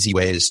many easy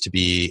ways to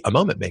be a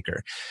moment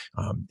maker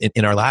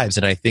in our lives,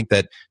 and I think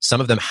that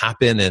some of them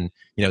happen in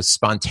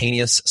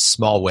spontaneous,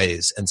 small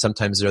ways, and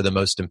sometimes they're the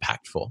most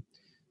impactful.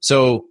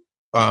 So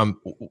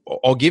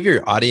I'll give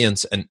your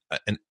audience an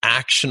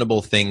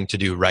actionable thing to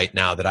do right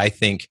now that I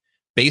think,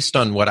 based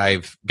on what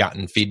I've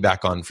gotten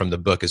feedback on from the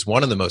book, is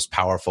one of the most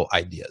powerful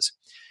ideas,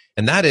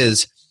 and that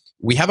is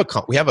we have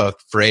a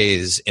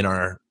phrase in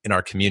our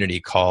community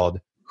called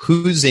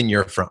 "Who's in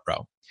your front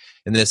row?"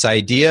 And this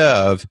idea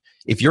of,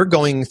 if you're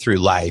going through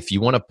life,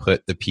 you want to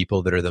put the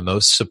people that are the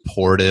most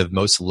supportive,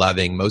 most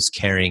loving, most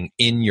caring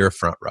in your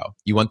front row.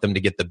 You want them to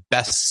get the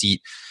best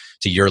seat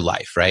to your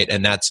life, right?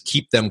 And that's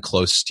keep them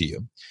close to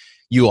you.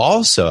 You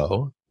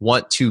also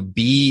want to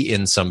be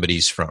in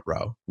somebody's front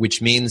row,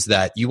 which means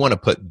that you want to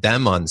put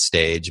them on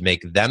stage,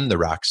 make them the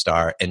rock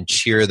star, and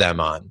cheer them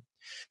on.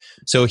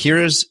 So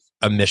here's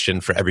a mission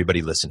for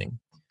everybody listening.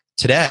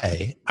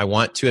 Today, I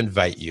want to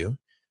invite you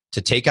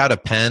to take out a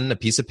pen, a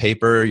piece of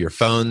paper, your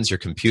phones, your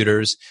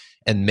computers,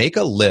 and make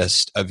a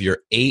list of your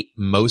 8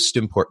 most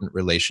important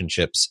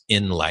relationships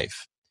in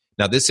life.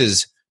 Now, this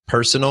is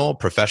personal,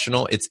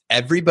 professional. It's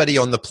everybody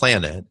on the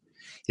planet.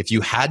 If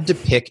you had to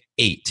pick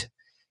 8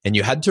 and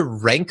you had to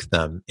rank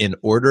them in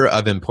order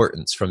of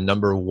importance from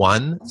number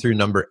 1 through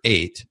number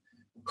 8,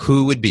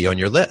 who would be on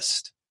your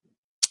list?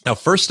 Now,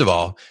 first of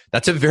all,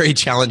 that's a very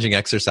challenging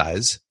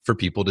exercise for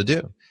people to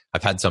do.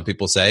 I've had some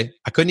people say,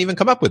 I couldn't even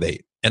come up with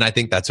 8. And I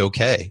think that's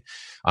okay.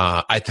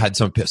 I've had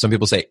some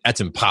people say, that's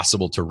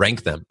impossible to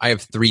rank them. I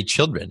have 3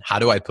 children. How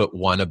do I put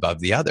one above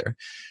the other?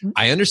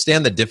 I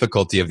understand the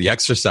difficulty of the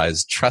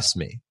exercise, trust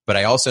me, but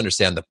I also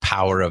understand the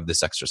power of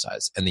this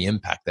exercise and the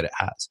impact that it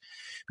has.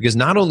 Because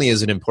not only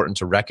is it important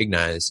to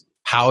recognize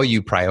how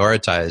you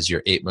prioritize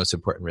your 8 most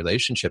important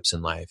relationships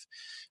in life,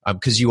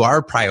 because you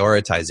are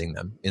prioritizing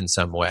them in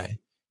some way,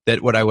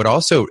 that what I would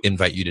also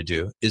invite you to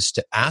do is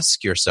to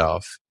ask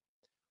yourself,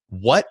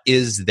 what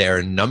is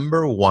their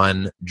number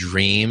 1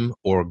 dream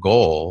or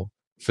goal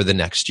for the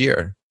next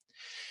year?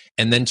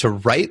 And then to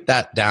write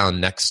that down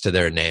next to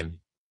their name,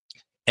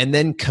 and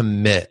then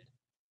commit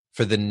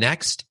for the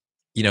next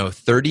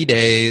 30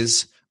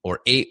 days or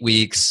 8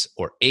 weeks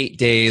or 8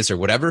 days or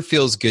whatever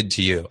feels good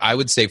to you. I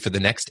would say for the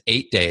next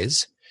 8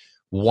 days,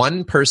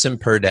 1 person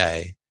per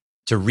day,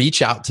 to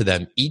reach out to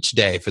them each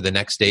day for the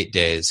next 8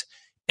 days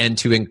and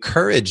to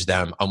encourage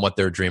them on what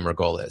their dream or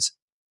goal is.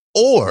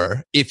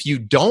 Or if you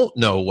don't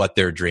know what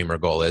their dream or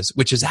goal is,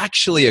 which is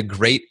actually a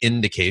great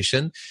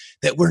indication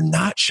that we're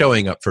not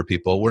showing up for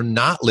people, we're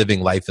not living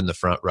life in the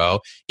front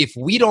row. If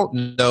we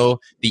don't know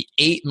the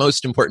 8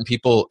 most important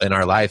people in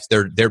our life,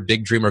 their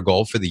big dream or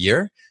goal for the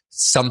year,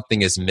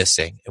 something is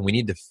missing, and we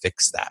need to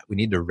fix that. We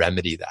need to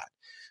remedy that.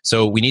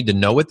 So we need to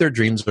know what their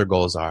dreams or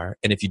goals are.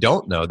 And if you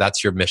don't know,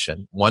 that's your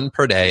mission. 1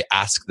 per day,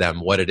 ask them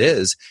what it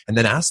is, and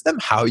then ask them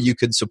how you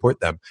could support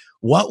them.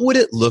 What would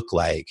it look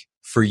like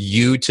for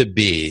you to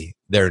be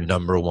their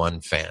number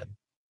 1 fan?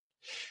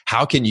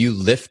 How can you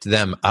lift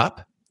them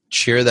up,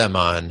 cheer them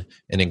on,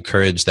 and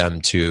encourage them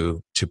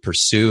to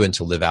pursue and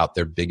to live out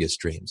their biggest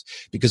dreams?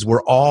 Because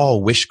we're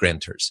all wish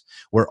granters.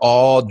 We're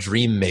all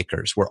dream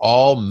makers. We're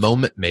all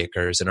moment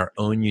makers in our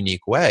own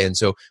unique way. And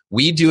so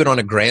we do it on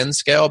a grand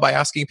scale by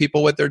asking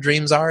people what their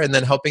dreams are and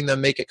then helping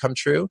them make it come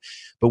true.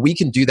 But we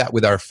can do that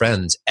with our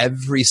friends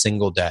every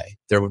single day.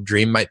 Their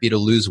dream might be to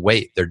lose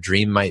weight. Their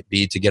dream might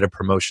be to get a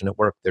promotion at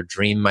work. Their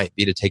dream might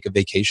be to take a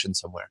vacation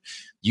somewhere.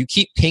 You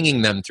keep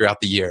pinging them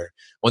throughout the year.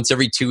 Once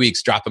every 2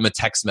 weeks, drop them a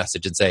text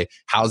message and say,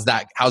 how's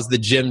the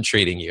gym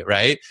treating you,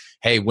 right?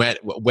 Hey,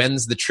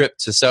 when's the trip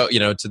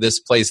to this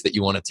place that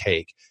you want to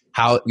take?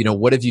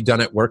 What have you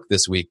done at work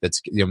this week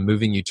that's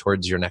moving you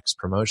towards your next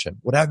promotion?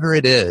 Whatever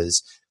it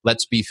is,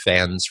 let's be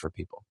fans for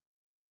people.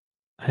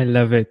 I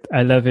love it.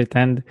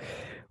 And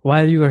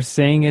while you were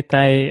saying it,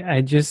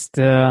 I just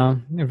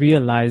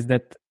realized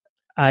that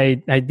I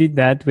did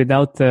that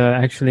without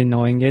actually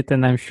knowing it.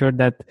 And I'm sure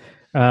that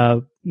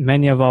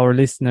many of our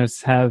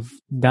listeners have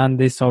done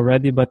this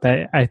already, but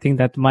I think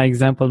that my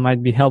example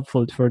might be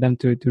helpful for them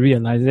to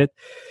realize it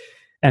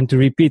and to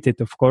repeat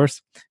it, of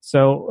course.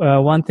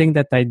 So one thing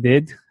that I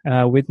did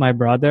with my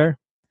brother,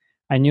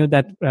 I knew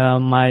that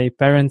my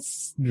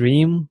parents'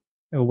 dream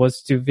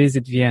was to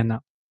visit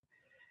Vienna.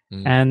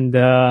 And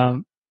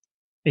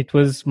it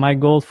was my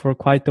goal for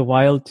quite a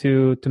while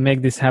to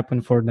make this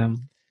happen for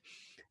them.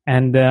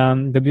 And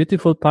the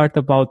beautiful part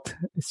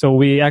so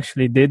we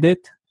actually did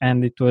it,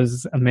 and it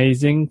was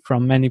amazing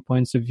from many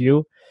points of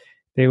view.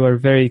 They were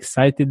very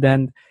excited,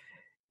 and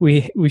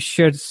we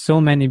shared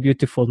so many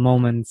beautiful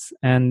moments,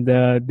 and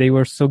they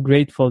were so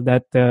grateful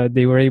that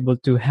they were able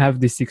to have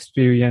this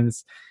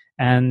experience.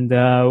 And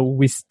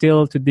we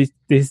still, to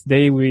this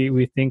day,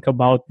 we think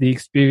about the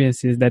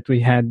experiences that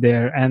we had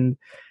there, and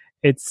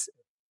it's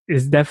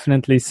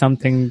definitely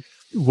something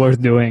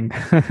worth doing.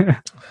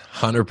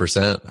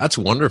 100%. That's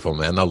wonderful,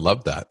 man. I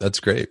love that. That's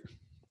great.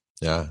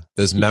 Yeah.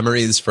 Those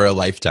memories for a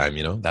lifetime,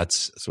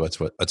 that's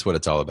what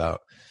it's all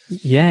about.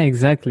 Yeah,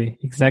 exactly.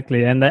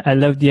 And I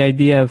love the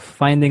idea of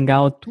finding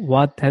out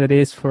what that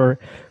is for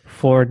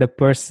the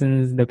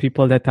persons, the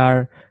people that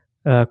are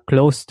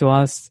close to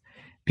us,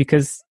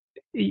 because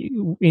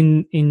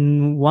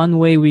in one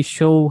way we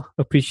show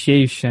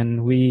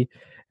appreciation. We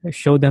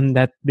show them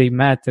that they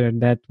matter,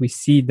 that we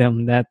see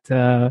them, that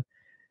uh,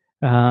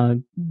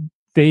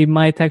 they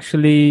might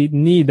actually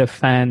need a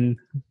fan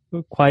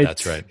That's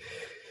quite right.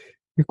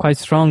 quite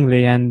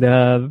strongly, and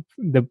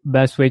the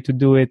best way to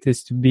do it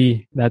is to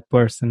be that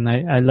person.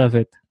 I love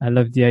it. I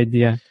love the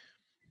idea.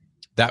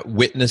 That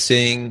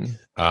witnessing,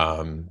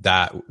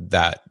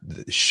 that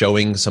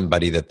showing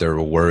somebody that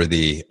they're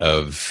worthy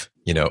of,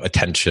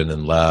 attention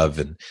and love,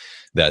 and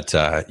that,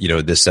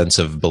 this sense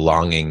of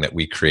belonging that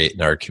we create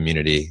in our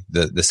community,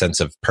 the sense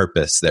of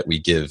purpose that we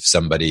give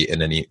somebody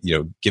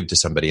give to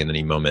somebody in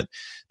any moment,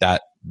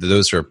 that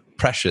those are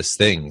precious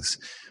things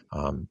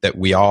that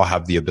we all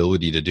have the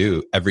ability to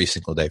do every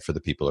single day for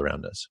the people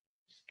around us.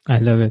 I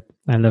love it.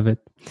 I love it.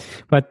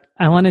 But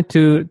I wanted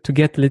to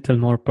get a little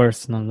more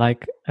personal.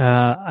 Like,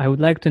 I would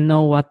like to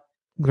know what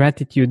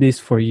gratitude is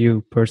for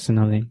you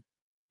personally.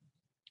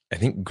 I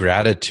think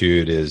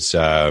gratitude is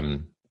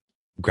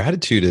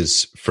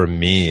for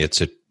me.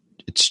 It's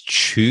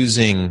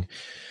choosing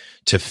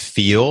to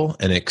feel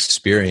and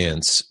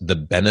experience the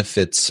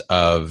benefits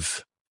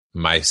of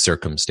my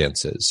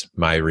circumstances,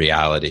 my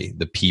reality,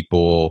 the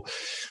people,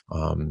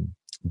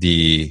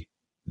 the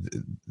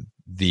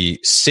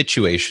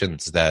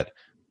situations that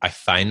I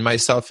find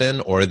myself in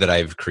or that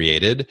I've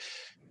created.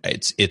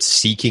 It's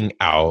seeking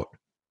out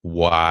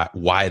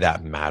why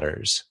that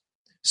matters.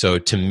 So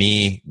to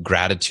me,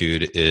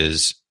 gratitude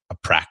is a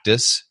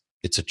practice.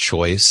 It's a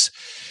choice.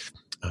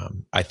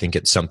 I think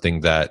it's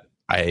something that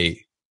I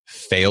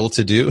fail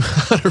to do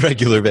on a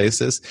regular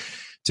basis,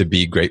 to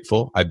be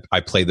grateful.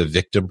 I play the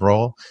victim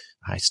role.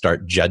 I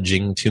start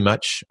judging too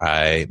much.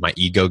 My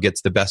ego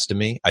gets the best of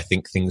me. I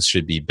think things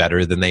should be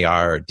better than they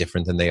are or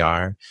different than they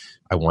are.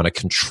 I want to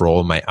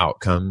control my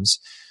outcomes.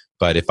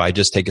 But if I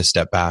just take a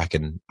step back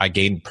and I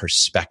gain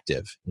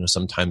perspective,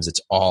 sometimes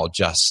it's all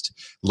just,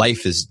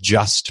 life is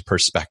just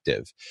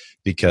perspective.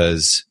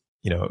 Because,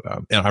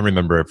 and I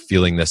remember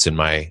feeling this in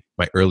my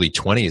early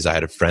 20s. I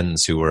had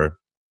friends who were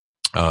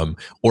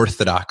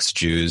Orthodox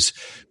Jews,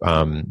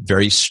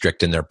 very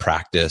strict in their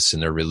practice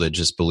and their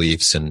religious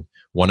beliefs. And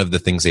one of the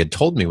things they had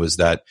told me was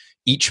that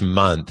each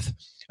month,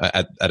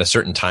 at a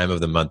certain time of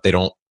the month, they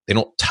don't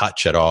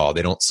touch at all.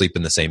 They don't sleep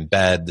in the same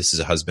bed. This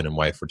is a husband and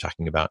wife we're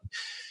talking about.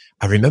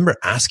 I remember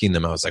asking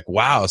them, I was like,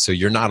 wow, so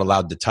you're not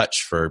allowed to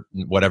touch for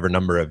whatever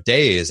number of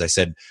days. I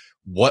said,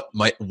 what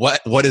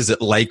is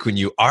it like when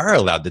you are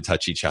allowed to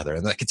touch each other?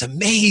 And like, it's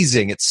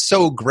amazing. It's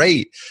so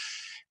great.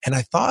 And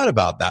I thought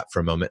about that for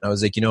a moment. I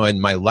was like,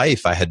 in my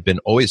life, I had been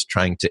always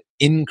trying to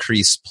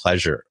increase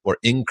pleasure or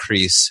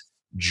increase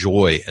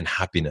joy and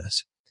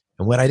happiness.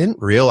 And what I didn't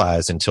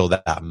realize until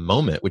that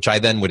moment, which I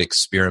then would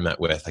experiment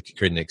with, I could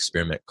create an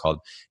experiment called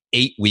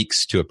 8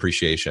 weeks to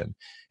appreciation.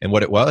 And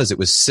what it was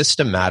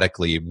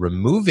systematically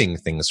removing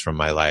things from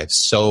my life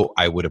so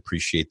I would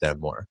appreciate them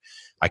more.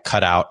 I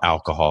cut out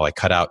alcohol, I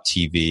cut out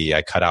TV,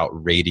 I cut out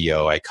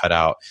radio, I cut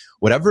out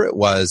whatever it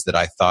was that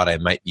I thought I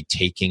might be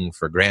taking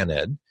for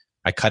granted.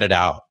 I cut it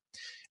out.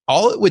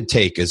 All it would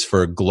take is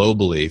for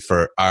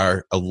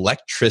our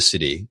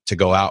electricity to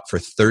go out for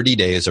 30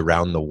 days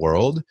around the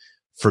world,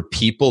 for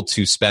people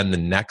to spend the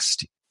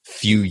next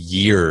few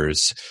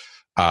years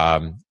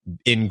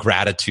in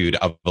gratitude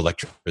of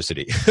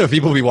electricity.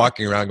 People will be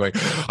walking around going,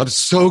 I'm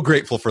so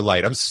grateful for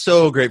light. I'm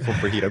so grateful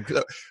for heat.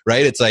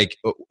 Right? It's like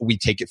we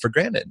take it for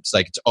granted. It's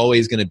like it's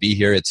always going to be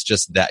here. It's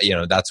just that,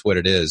 that's what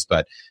it is.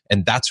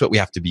 And that's what we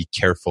have to be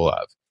careful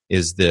of,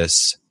 is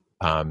this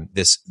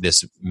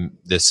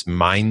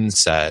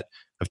mindset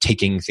of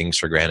taking things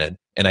for granted.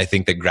 And I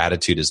think that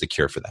gratitude is the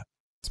cure for that.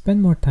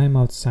 Spend more time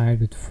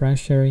outside with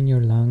fresh air in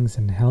your lungs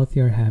and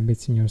healthier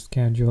habits in your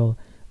schedule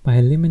by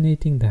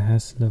eliminating the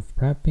hassle of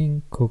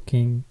prepping,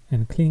 cooking,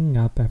 and cleaning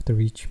up after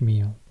each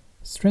meal.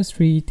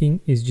 Stress-free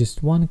eating is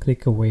just one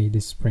click away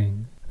this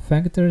spring.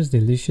 Factor's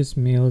delicious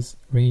meals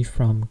range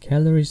from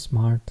Calorie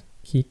Smart,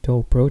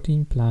 Keto,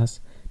 Protein Plus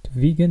to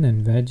vegan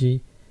and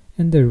veggie,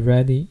 and they're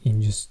ready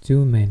in just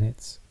 2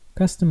 minutes.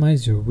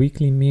 Customize your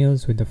weekly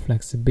meals with the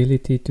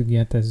flexibility to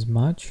get as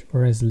much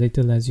or as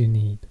little as you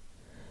need.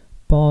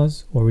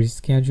 Pause or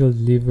reschedule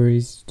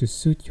deliveries to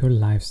suit your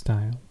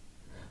lifestyle.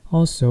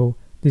 Also,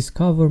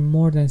 discover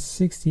more than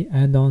 60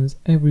 add-ons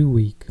every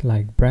week,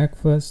 like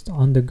breakfast,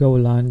 on-the-go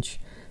lunch,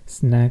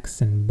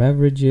 snacks, and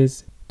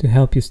beverages to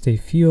help you stay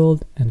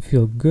fueled and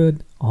feel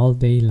good all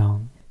day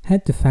long.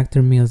 Head to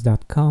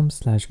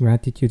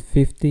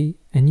factormeals.com/gratitude50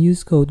 and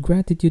use code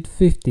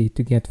gratitude50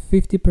 to get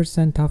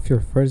 50% off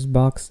your first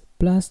box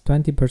plus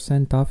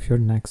 20% off your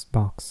next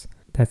box.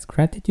 That's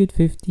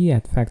gratitude50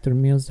 at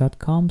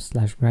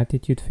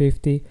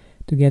factormeals.com/gratitude50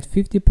 to get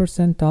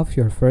 50% off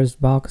your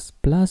first box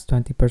plus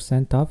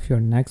 20% off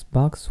your next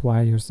box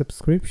while your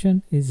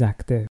subscription is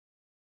active.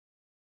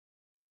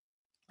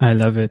 I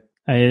love it.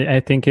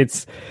 I think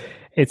it's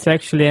It's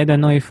actually, I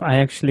don't know if I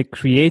actually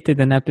created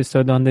an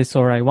episode on this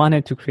or I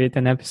wanted to create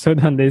an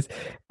episode on this,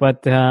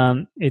 but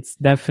it's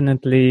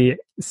definitely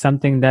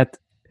something that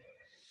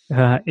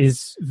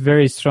is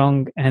very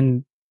strong,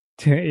 and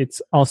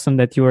it's awesome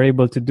that you were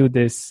able to do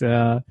this,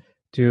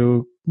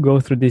 to go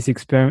through this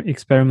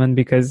experiment,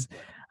 because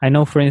I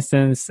know, for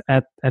instance,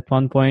 at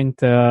one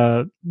point,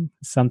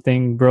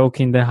 something broke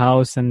in the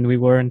house and we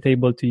weren't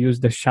able to use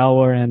the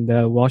shower and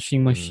the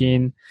washing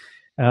machine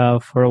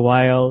for a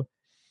while.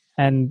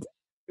 And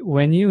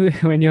when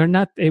you're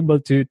not able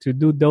to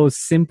do those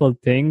simple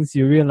things,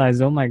 you realize,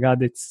 oh my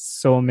God, it's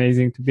so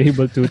amazing to be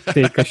able to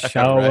take a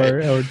shower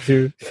Right. or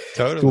to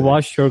Totally.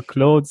 wash your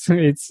clothes.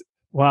 It's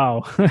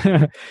wow.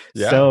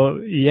 Yeah. So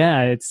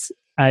yeah, it's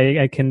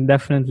I can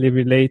definitely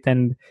relate,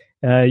 and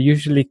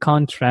usually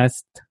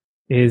contrast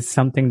is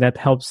something that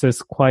helps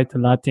us quite a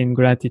lot in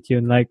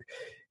gratitude. Like,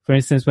 for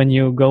instance, when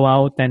you go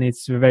out and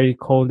it's very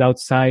cold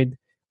outside,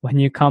 when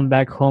you come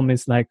back home,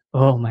 it's like,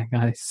 oh my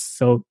God, it's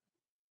so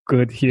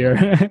good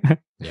here.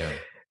 Yeah.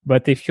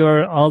 But if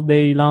you're all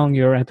day long,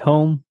 you're at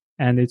home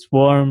and it's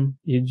warm,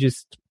 you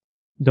just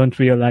don't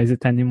realize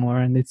it anymore.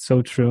 And it's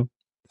so true.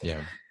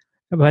 Yeah.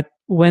 But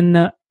when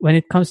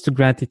it comes to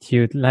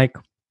gratitude, like,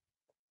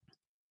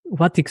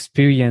 what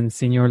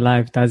experience in your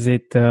life does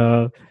it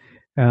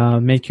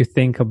make you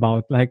think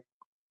about? Like,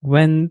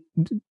 when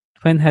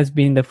has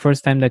been the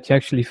first time that you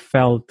actually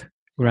felt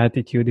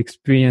gratitude,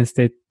 experienced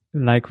it,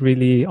 like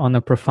really on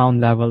a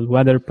profound level,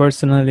 whether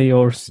personally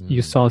or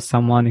you saw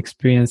someone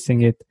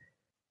experiencing it?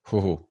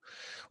 Ooh.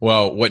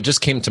 Well, what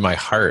just came to my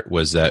heart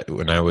was that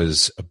when I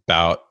was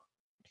about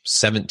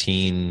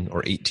 17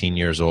 or 18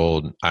 years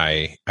old,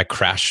 I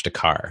crashed a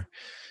car,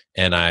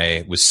 and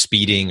I was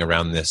speeding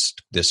around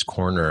this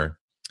corner,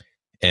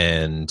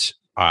 and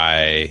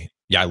I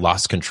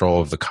lost control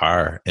of the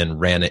car and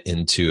ran it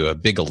into a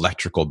big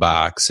electrical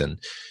box. And,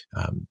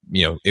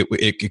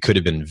 it could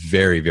have been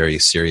very, very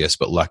serious,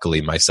 but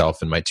luckily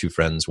myself and my two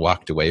friends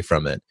walked away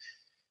from it.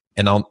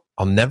 And I'll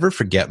never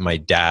forget my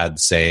dad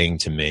saying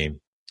to me,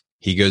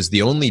 he goes,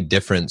 the only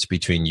difference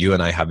between you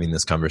and I having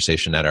this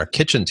conversation at our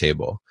kitchen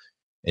table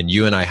and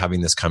you and I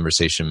having this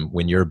conversation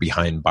when you're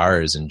behind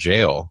bars in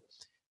jail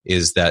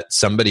is that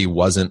somebody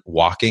wasn't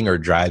walking or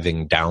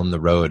driving down the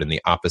road in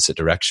the opposite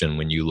direction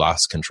when you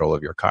lost control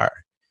of your car,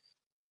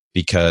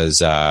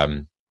 because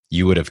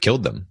you would have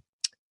killed them.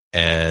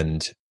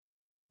 And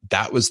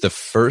that was the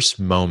first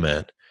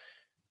moment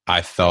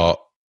I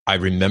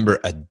remember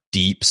a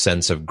deep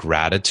sense of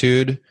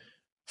gratitude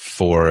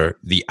for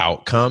the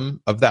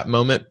outcome of that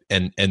moment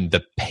and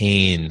the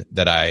pain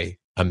that I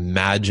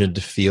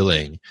imagined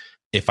feeling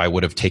if I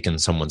would have taken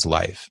someone's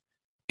life.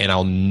 And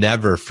I'll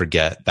never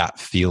forget that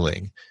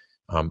feeling.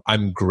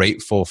 I'm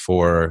grateful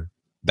for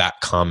that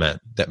comment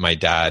that my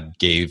dad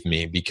gave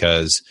me,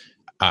 because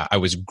I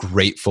was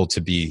grateful to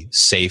be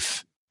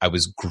safe. I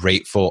was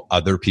grateful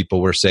other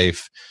people were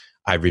safe.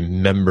 I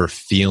remember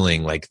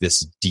feeling like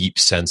this deep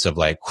sense of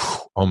like,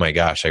 oh my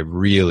gosh, I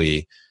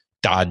really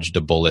dodged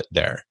a bullet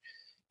there.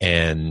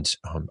 And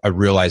I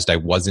realized I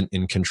wasn't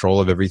in control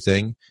of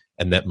everything,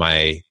 and that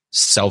my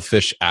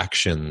selfish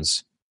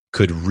actions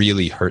could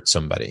really hurt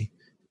somebody.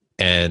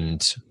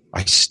 And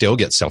I still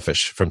get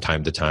selfish from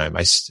time to time.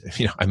 I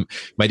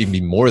might even be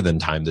more than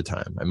time to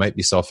time. I might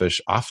be selfish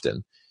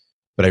often,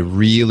 but I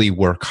really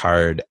work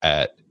hard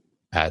at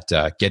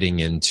getting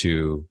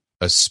into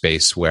a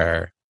space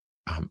where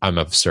I'm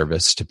of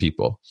service to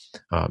people.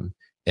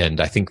 And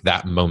I think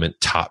that moment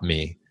taught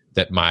me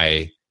that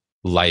my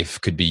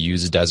life could be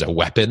used as a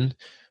weapon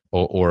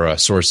or a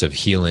source of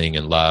healing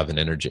and love and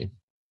energy.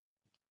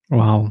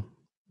 Wow,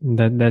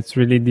 that's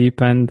really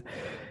deep, and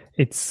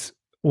it's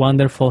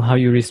wonderful how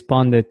you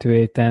responded to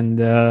it.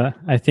 And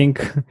I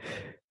think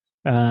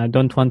I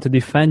don't want to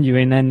defend you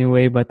in any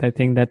way, but I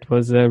think that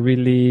was a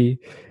really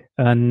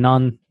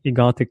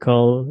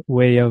non-egotical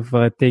way of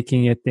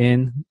taking it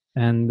in,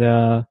 and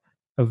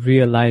of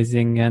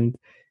realizing, and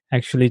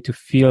actually to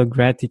feel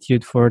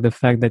gratitude for the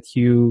fact that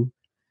you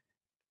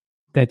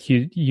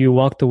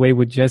walked away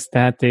with just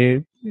that.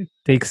 It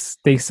takes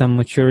some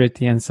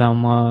maturity and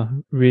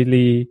some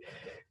really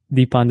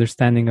deep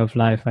understanding of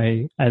life.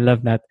 I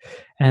love that.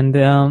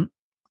 And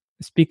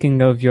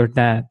speaking of your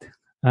dad,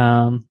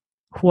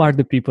 who are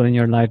the people in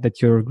your life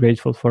that you're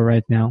grateful for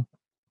right now?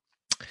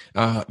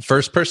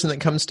 First person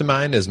that comes to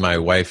mind is my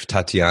wife,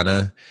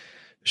 Tatiana.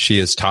 She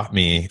has taught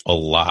me a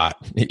lot,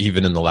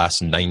 even in the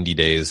last 90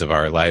 days of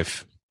our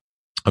life.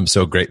 I'm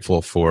so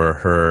grateful for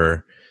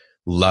her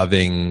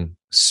loving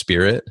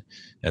spirit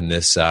and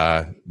this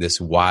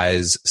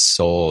wise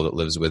soul that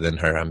lives within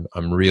her.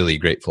 I'm really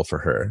grateful for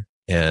her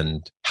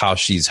and how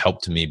she's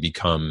helped me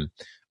become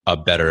a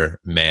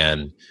better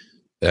man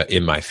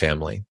in my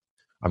family.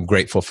 I'm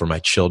grateful for my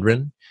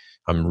children.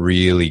 I'm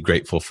really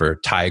grateful for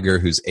Tiger,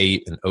 who's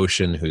 8, and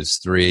Ocean, who's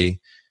 3.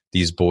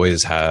 These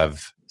boys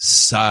have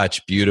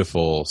such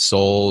beautiful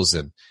souls,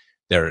 and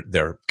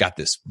they're got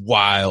this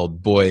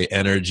wild boy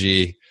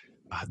energy.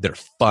 They're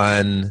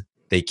fun.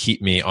 They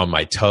keep me on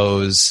my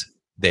toes.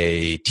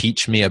 They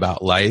teach me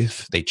about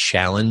life. They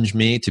challenge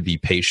me to be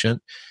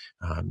patient.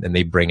 and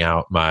they bring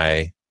out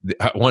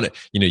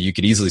you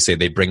could easily say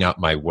they bring out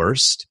my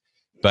worst.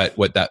 But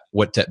what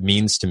that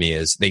means to me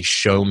is they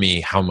show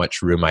me how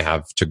much room I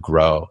have to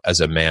grow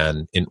as a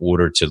man in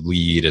order to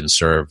lead and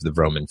serve the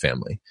Vroman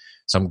family.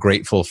 So I'm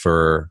grateful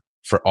for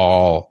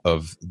all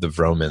of the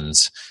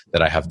Vromans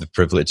that I have the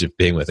privilege of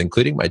being with,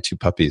 including my 2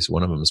 puppies.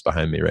 One of them is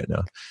behind me right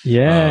now.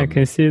 Yeah, I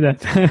can see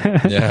that.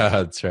 Yeah,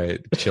 that's right.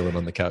 Chilling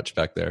on the couch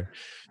back there.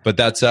 But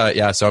that's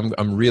so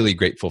I'm really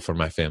grateful for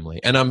my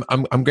family, and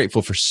I'm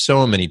grateful for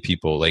so many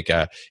people. Like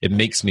it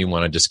makes me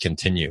want to just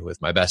continue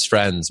with my best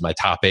friends, my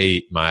top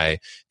 8, the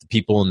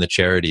people in the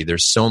charity.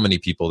 There's so many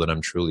people that I'm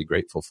truly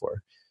grateful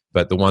for.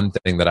 But the one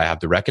thing that I have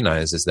to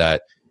recognize is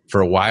that for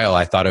a while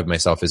I thought of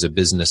myself as a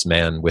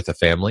businessman with a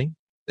family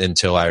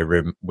until I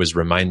was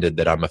reminded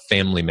that I'm a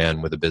family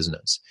man with a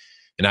business.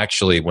 And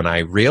actually, when I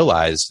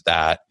realized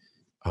that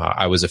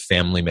I was a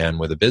family man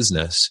with a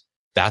business,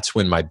 that's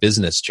when my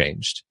business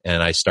changed.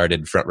 And I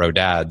started Front Row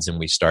Dads, and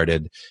we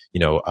started,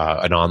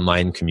 an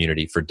online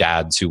community for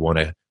dads who want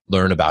to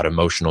learn about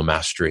emotional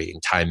mastery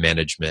and time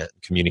management,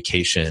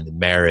 communication, and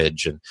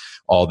marriage, and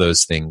all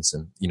those things.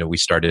 And, we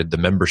started the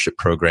membership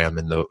program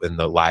in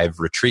the live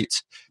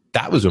retreats.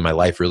 That was when my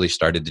life really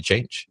started to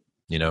change.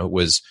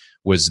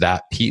 Was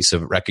that piece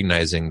of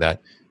recognizing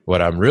that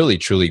what I'm really,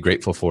 truly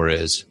grateful for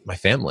is my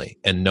family,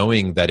 and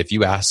knowing that if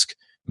you ask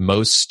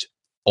most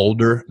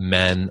older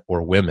men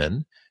or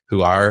women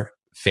who are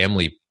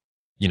family,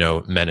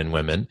 men and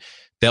women,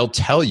 they'll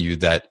tell you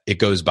that it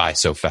goes by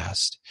so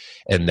fast,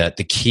 and that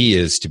the key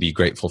is to be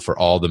grateful for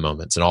all the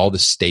moments and all the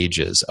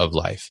stages of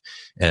life.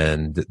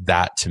 And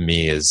that to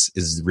me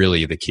is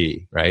really the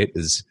key, right?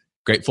 Is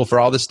grateful for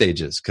all the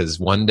stages. Because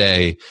one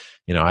day,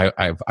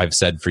 I've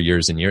said for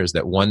years and years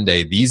that one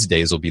day these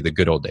days will be the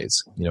good old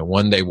days.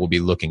 One day we'll be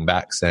looking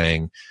back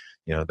saying,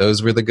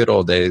 those were the good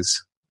old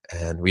days,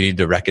 and we need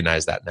to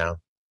recognize that now.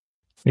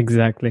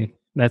 Exactly.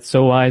 That's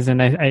so wise,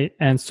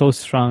 and so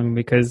strong,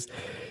 because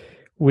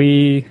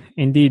we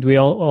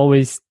all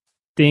always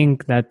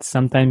think that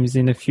sometime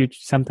in the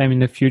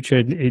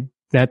future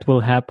that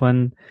will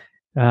happen,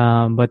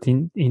 but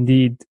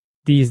indeed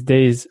these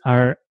days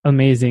are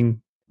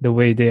amazing the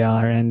way they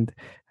are, and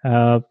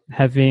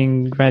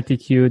having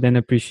gratitude and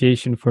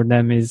appreciation for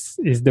them is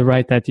the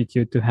right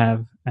attitude to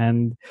have,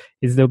 and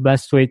is the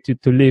best way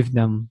to live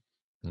them.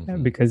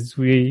 Mm-hmm. Because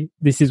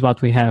this is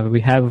what we have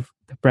the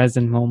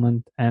present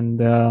moment,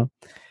 and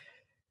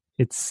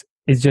it's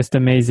just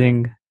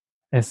amazing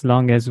as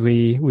long as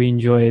we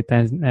enjoy it,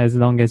 and as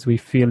long as we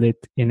feel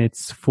it in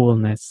its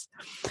fullness.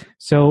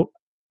 So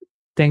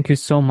thank you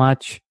so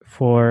much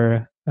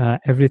for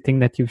everything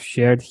that you've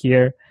shared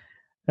here.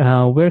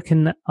 Where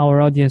can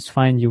our audience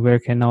find you? Where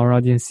can our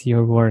audience see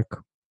your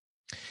work?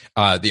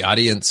 The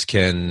audience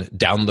can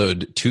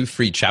download 2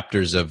 free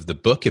chapters of the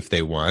book if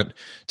they want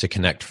to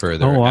connect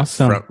further.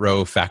 Awesome. At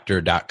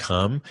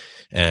frontrowfactor.com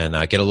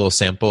and get a little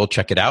sample,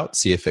 check it out,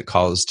 see if it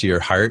calls to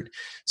your heart.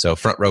 So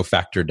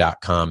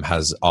frontrowfactor.com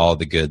has all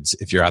the goods.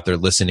 If you're out there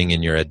listening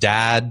and you're a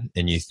dad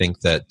and you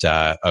think that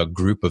a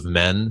group of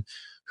men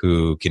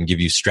who can give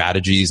you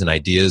strategies and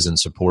ideas and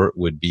support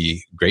would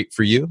be great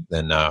for you,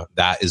 then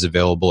that is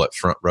available at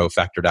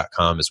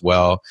frontrowfactor.com as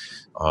well,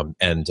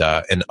 and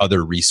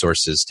other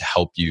resources to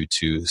help you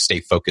to stay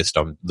focused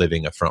on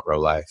living a front row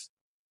life.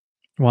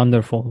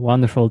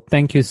 Wonderful.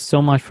 Thank you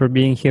so much for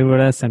being here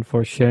with us and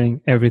for sharing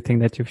everything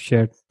that you've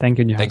shared. Thank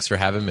you, John. Thanks for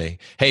having me.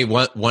 Hey,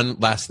 one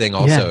last thing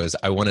also is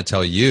I want to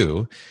tell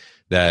you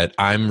that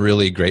I'm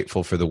really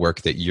grateful for the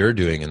work that you're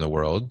doing in the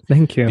world.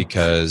 Thank you.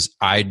 Because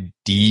I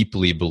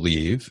deeply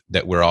believe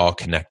that we're all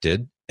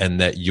connected,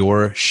 and that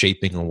you're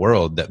shaping a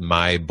world that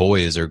my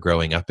boys are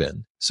growing up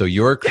in. So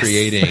you're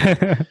creating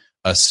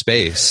a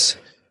space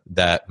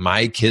that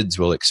my kids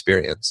will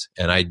experience.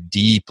 And I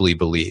deeply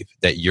believe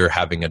that you're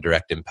having a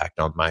direct impact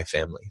on my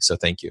family. So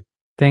thank you.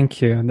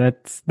 Thank you.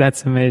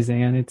 That's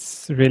amazing. And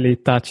it's really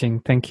touching.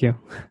 Thank you.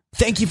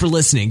 Thank you for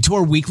listening to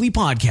our weekly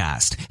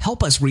podcast.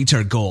 Help us reach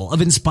our goal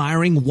of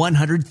inspiring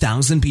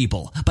 100,000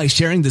 people by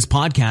sharing this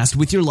podcast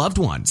with your loved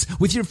ones,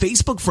 with your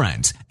Facebook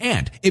friends.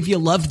 And if you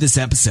loved this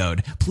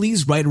episode,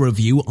 please write a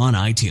review on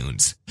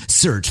iTunes.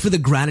 Search for the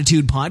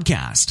Gratitude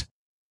Podcast.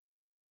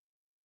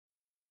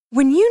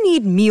 When you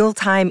need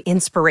mealtime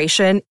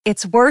inspiration,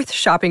 it's worth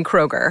shopping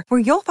Kroger, where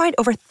you'll find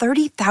over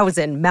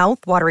 30,000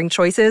 mouth-watering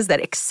choices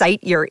that excite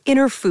your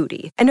inner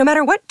foodie. And no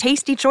matter what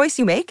tasty choice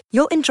you make,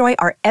 you'll enjoy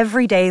our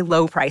everyday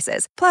low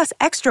prices, plus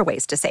extra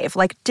ways to save,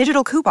 like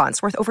digital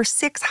coupons worth over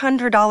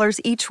 $600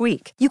 each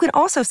week. You can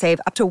also save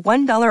up to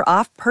 $1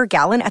 off per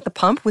gallon at the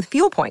pump with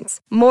fuel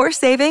points. More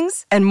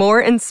savings and more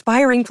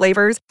inspiring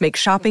flavors make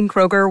shopping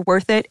Kroger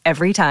worth it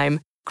every time.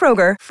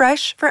 Kroger,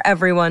 fresh for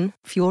everyone.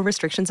 Fuel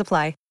restrictions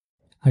apply.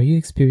 Are you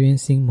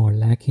experiencing more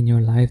lack in your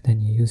life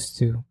than you used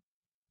to?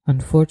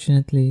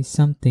 Unfortunately,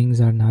 some things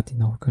are not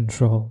in our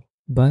control,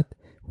 but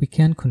we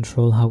can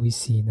control how we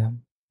see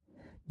them.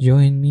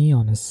 Join me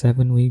on a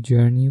 7-week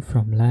journey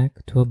from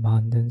lack to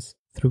abundance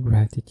through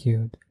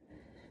gratitude.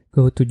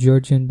 Go to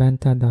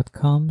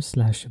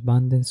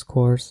georgianbenta.com/abundance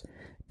course,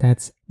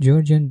 That's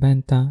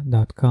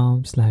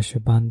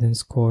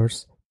georgianbenta.com/abundance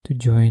course to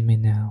join me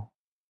now.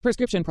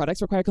 Prescription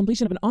products require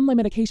completion of an online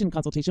medication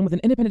consultation with an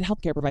independent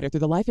healthcare provider through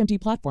the LifeMD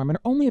platform and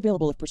are only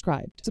available if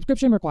prescribed.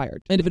 Subscription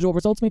required. Individual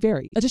results may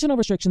vary. Additional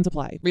restrictions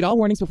apply. Read all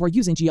warnings before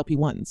using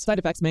GLP-1s. Side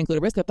effects may include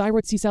a risk of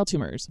thyroid C-cell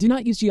tumors. Do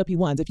not use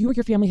GLP-1s if you or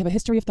your family have a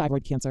history of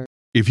thyroid cancer.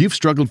 If you've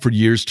struggled for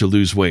years to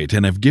lose weight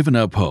and have given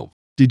up hope,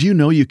 did you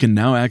know you can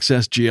now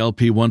access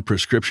GLP-1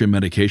 prescription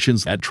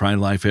medications at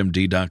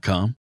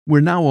TryLifeMD.com? We're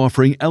now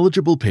offering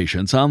eligible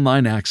patients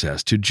online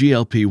access to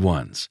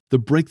GLP-1s, the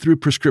breakthrough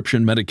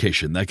prescription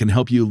medication that can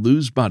help you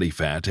lose body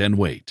fat and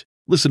weight.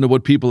 Listen to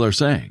what people are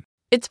saying.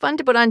 It's fun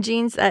to put on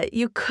jeans that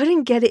you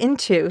couldn't get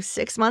into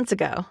 6 months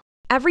ago.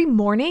 Every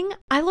morning,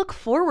 I look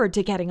forward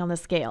to getting on the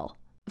scale.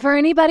 For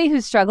anybody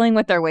who's struggling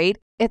with their weight,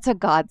 it's a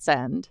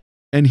godsend.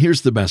 And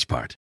here's the best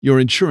part. Your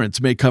insurance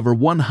may cover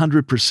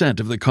 100%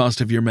 of the cost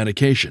of your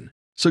medication.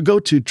 So go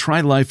to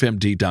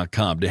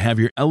TryLifeMD.com to have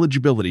your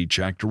eligibility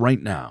checked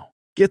right now.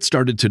 Get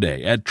started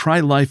today at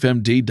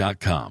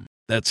TryLifeMD.com.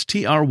 That's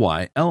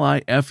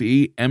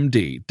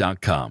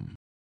TryLifeMD.com.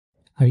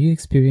 Are you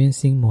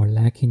experiencing more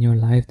lack in your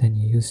life than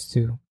you used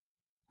to?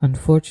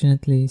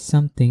 Unfortunately,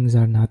 some things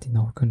are not in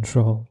our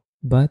control,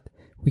 but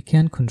we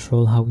can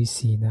control how we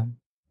see them.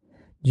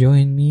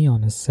 Join me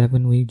on a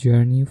 7-week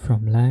journey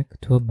from lack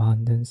to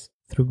abundance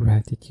through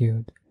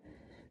gratitude.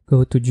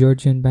 Go to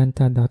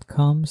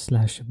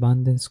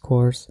georgianbenta.com/abundance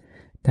course.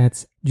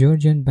 That's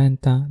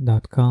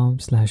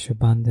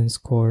georgianbenta.com/abundance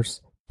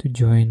course to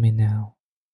join me now.